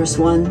dangerous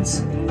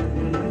ones.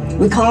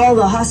 We call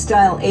the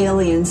hostile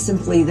aliens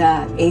simply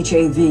that,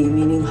 HAV,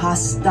 meaning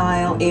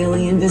hostile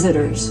alien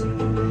visitors.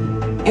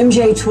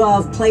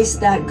 MJ-12 placed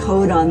that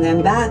code on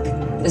them back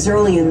as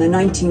early in the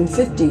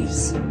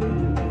 1950s.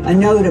 A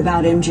note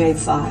about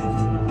MJ-5.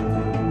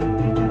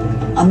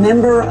 A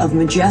member of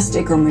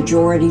Majestic or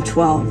Majority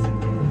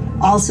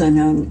 12, also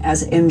known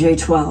as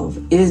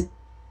MJ-12, is...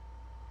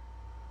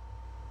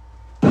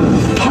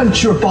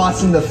 Punch your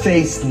boss in the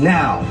face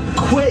now.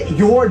 Quit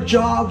your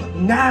job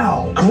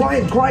now.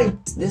 Grind.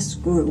 This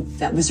group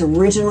that was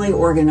originally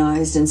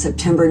organized in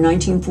September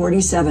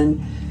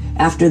 1947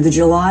 after the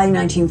July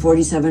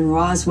 1947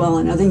 Roswell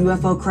and other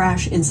UFO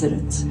crash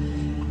incidents.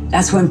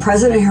 That's when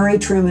President Harry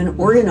Truman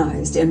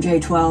organized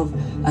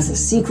MJ-12 as a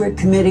secret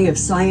committee of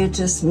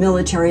scientists,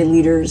 military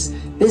leaders,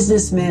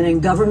 businessmen,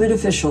 and government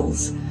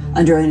officials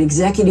under an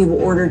executive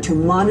order to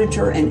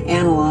monitor and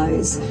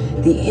analyze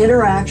the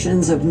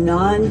interactions of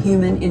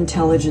non-human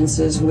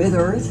intelligences with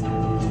Earth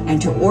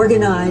and to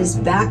organize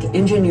back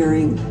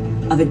engineering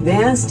of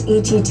advanced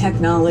ET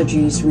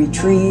technologies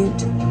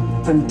retrieved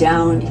from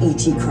down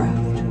ET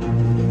craft.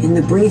 In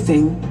the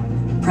briefing,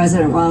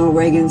 President Ronald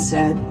Reagan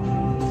said,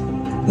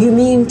 "You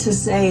mean to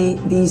say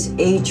these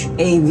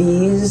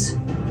HAVs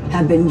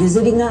have been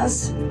visiting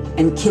us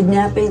and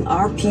kidnapping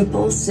our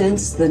people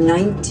since the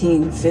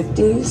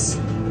 1950s?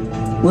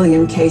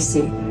 William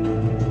Casey.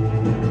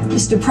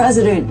 Mr.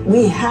 President,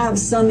 we have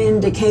some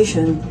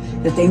indication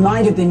that they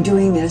might have been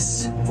doing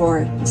this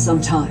for some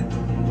time.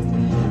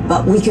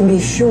 But we can be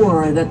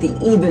sure that the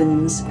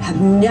Ebens have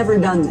never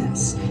done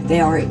this. They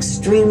are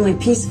extremely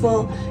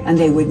peaceful and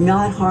they would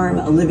not harm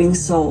a living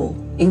soul,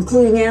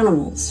 including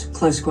animals,"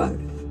 close quote.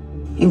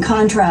 In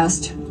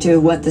contrast to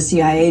what the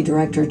CIA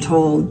director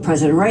told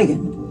President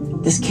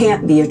Reagan, this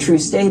can't be a true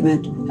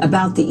statement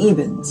about the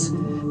Ebens,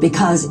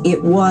 because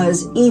it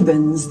was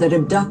Ebens that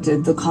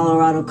abducted the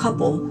Colorado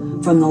couple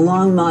from the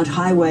Longmont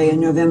Highway in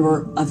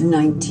November of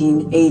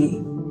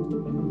 1980.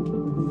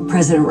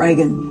 President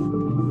Reagan: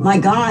 "My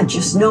God,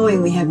 just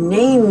knowing we have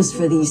names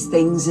for these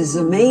things is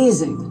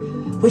amazing.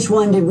 Which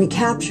one did we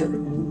capture?"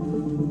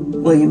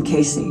 William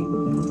Casey: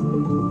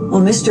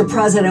 "Well, Mr.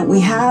 President, we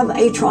have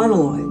a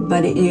Tronoloid,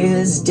 but it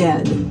is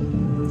dead.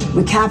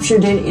 We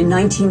captured it in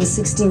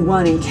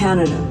 1961 in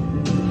Canada,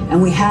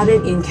 and we had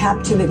it in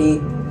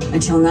captivity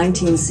until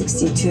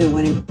 1962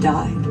 when it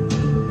died."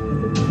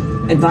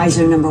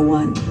 Advisor number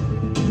 1: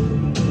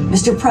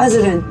 "Mr.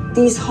 President,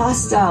 these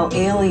hostile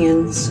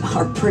aliens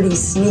are pretty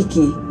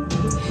sneaky.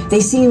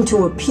 They seem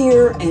to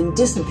appear and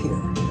disappear,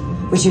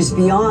 which is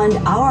beyond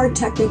our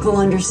technical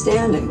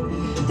understanding.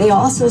 They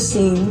also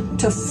seem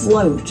to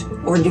float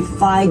or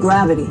defy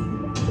gravity.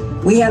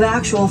 We have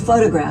actual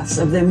photographs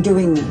of them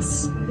doing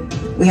this.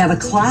 We have a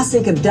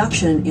classic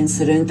abduction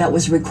incident that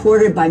was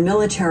recorded by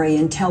military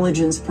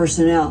intelligence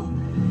personnel.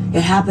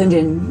 It happened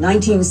in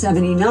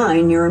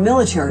 1979 near a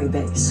military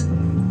base."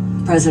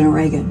 President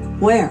Reagan: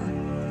 "Where?"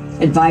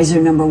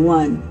 Advisor number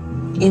 1: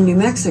 "In New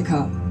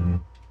Mexico."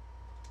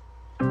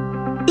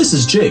 This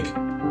is Jake.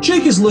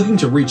 Jake is looking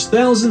to reach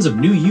thousands of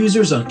new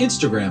users on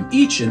Instagram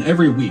each and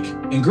every week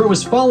and grow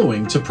his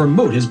following to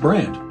promote his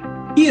brand.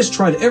 He has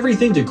tried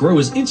everything to grow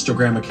his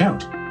Instagram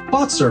account: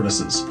 bot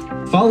services,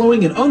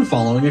 following and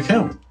unfollowing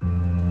account.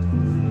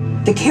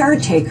 The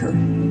Caretaker.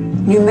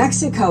 New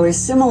Mexico is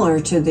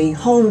similar to the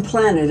home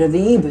planet of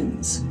the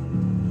Ebens.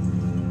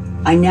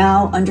 I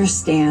now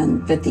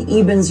understand that the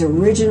Ebens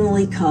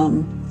originally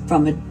come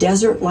from a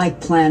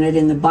desert-like planet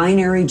in the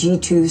binary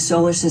G2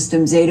 solar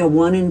system Zeta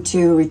 1 and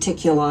 2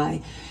 reticuli,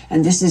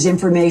 and this is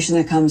information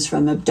that comes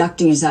from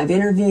abductees I've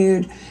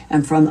interviewed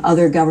and from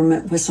other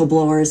government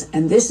whistleblowers,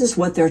 and this is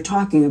what they're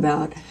talking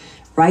about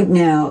right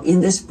now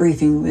in this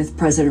briefing with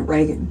President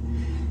Reagan.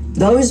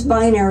 Those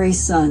binary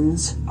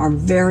suns are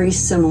very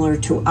similar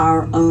to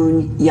our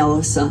own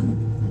yellow sun.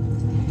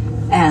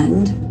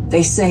 And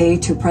they say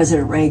to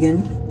President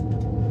Reagan,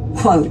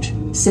 quote,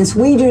 "Since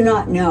we do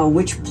not know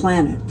which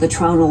planet the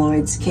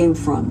Tronoloids came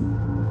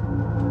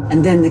from,"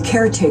 and then the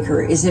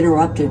Caretaker is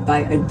interrupted by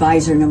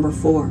Advisor number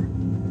 4.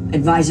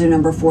 Advisor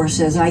number 4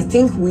 says, "I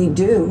think we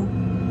do.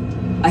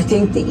 I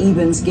think the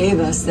Ebens gave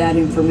us that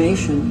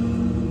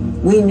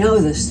information. We know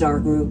the star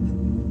group.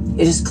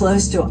 It is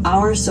close to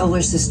our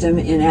solar system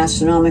in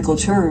astronomical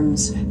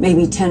terms,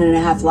 maybe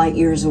 10.5 light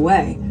years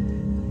away.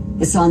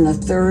 It's on the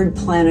third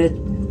planet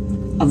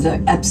of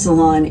the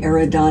Epsilon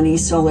Eridani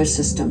solar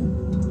system.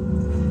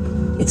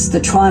 It's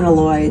the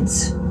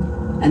Tronoloids,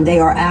 and they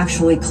are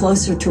actually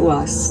closer to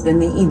us than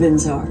the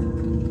Ebens are."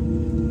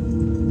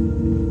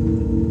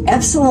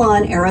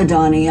 Epsilon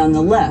Eridani on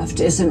the left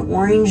is an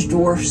orange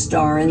dwarf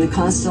star in the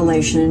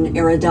constellation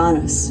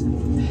Eridanus,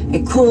 a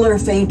cooler,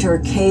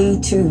 fainter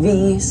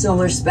K2V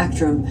solar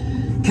spectrum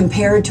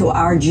compared to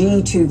our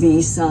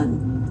G2V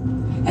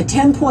sun. At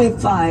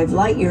 10.5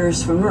 light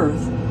years from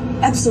Earth,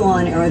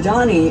 Epsilon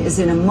Eridani is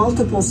in a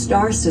multiple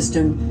star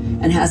system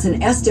and has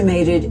an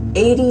estimated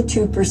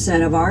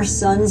 82% of our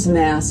sun's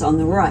mass on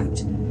the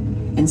right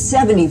and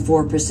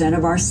 74%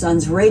 of our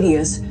sun's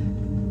radius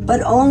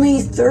but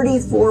only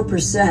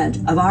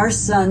 34% of our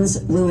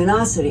sun's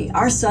luminosity.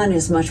 Our sun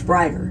is much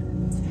brighter.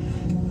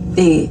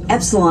 The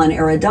Epsilon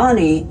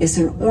Eridani is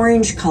an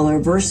orange color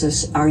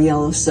versus our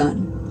yellow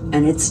sun,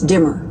 and it's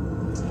dimmer.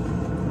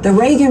 The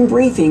Reagan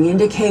briefing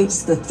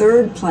indicates the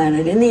third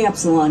planet in the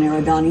Epsilon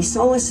Eridani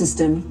solar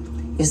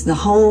system is the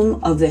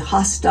home of the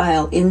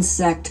hostile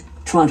insect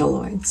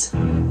Trontoloids.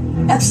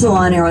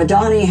 Epsilon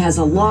Eridani has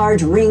a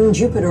large ring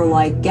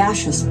Jupiter-like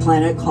gaseous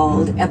planet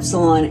called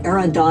Epsilon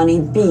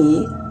Eridani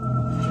b,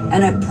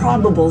 and a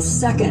probable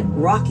second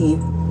rocky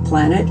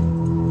planet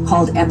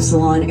called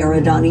Epsilon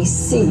Eridani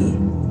c.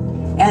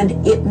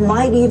 And it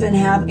might even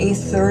have a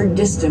third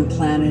distant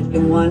planet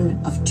in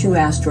one of two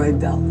asteroid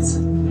belts.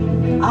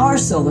 Our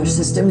solar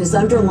system is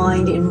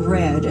underlined in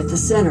red at the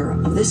center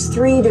of this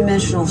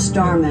three-dimensional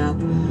star map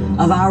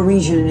of our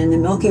region in the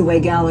Milky Way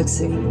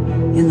galaxy.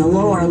 In the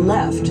lower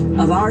left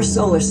of our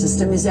solar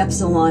system is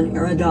Epsilon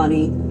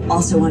Eridani,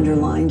 also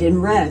underlined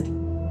in red.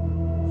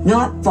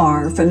 Not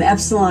far from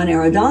Epsilon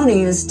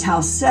Eridani is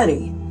Tau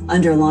Ceti,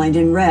 underlined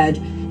in red,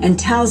 and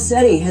Tau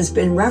Ceti has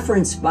been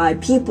referenced by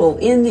people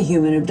in the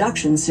human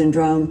abduction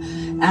syndrome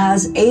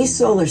as a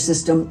solar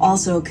system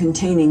also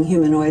containing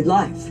humanoid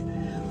life.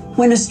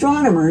 When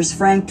astronomers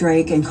Frank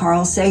Drake and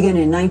Carl Sagan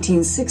in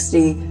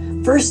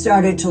 1960 first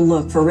started to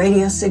look for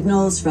radio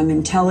signals from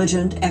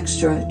intelligent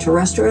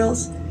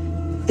extraterrestrials,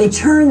 they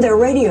turned their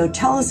radio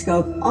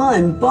telescope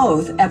on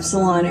both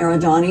Epsilon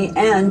Eridani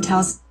and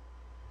Tau Ceti.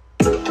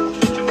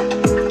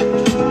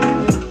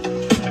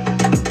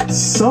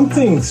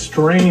 Something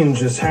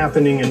strange is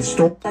happening in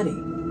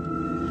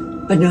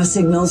But no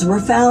signals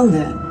were found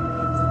then.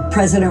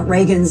 President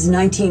Reagan's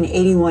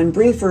 1981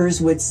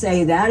 briefers would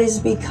say that is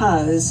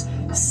because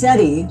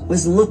SETI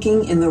was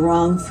looking in the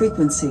wrong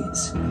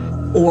frequencies,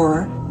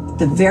 or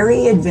the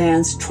very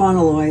advanced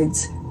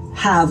Trontoloids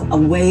have a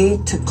way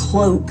to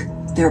cloak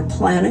their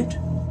planet.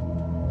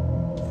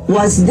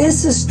 Was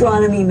this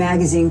Astronomy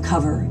magazine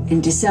cover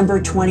in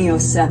December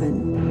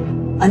 2007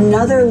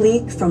 another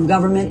leak from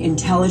government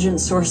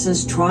intelligence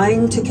sources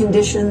trying to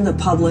condition the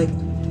public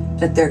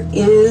that there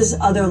is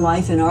other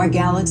life in our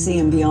galaxy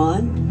and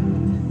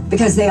beyond?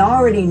 Because they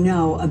already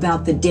know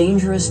about the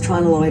dangerous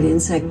Trontoloid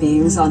insect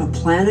beings on a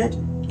planet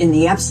in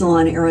the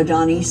Epsilon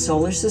Eridani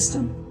solar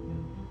system?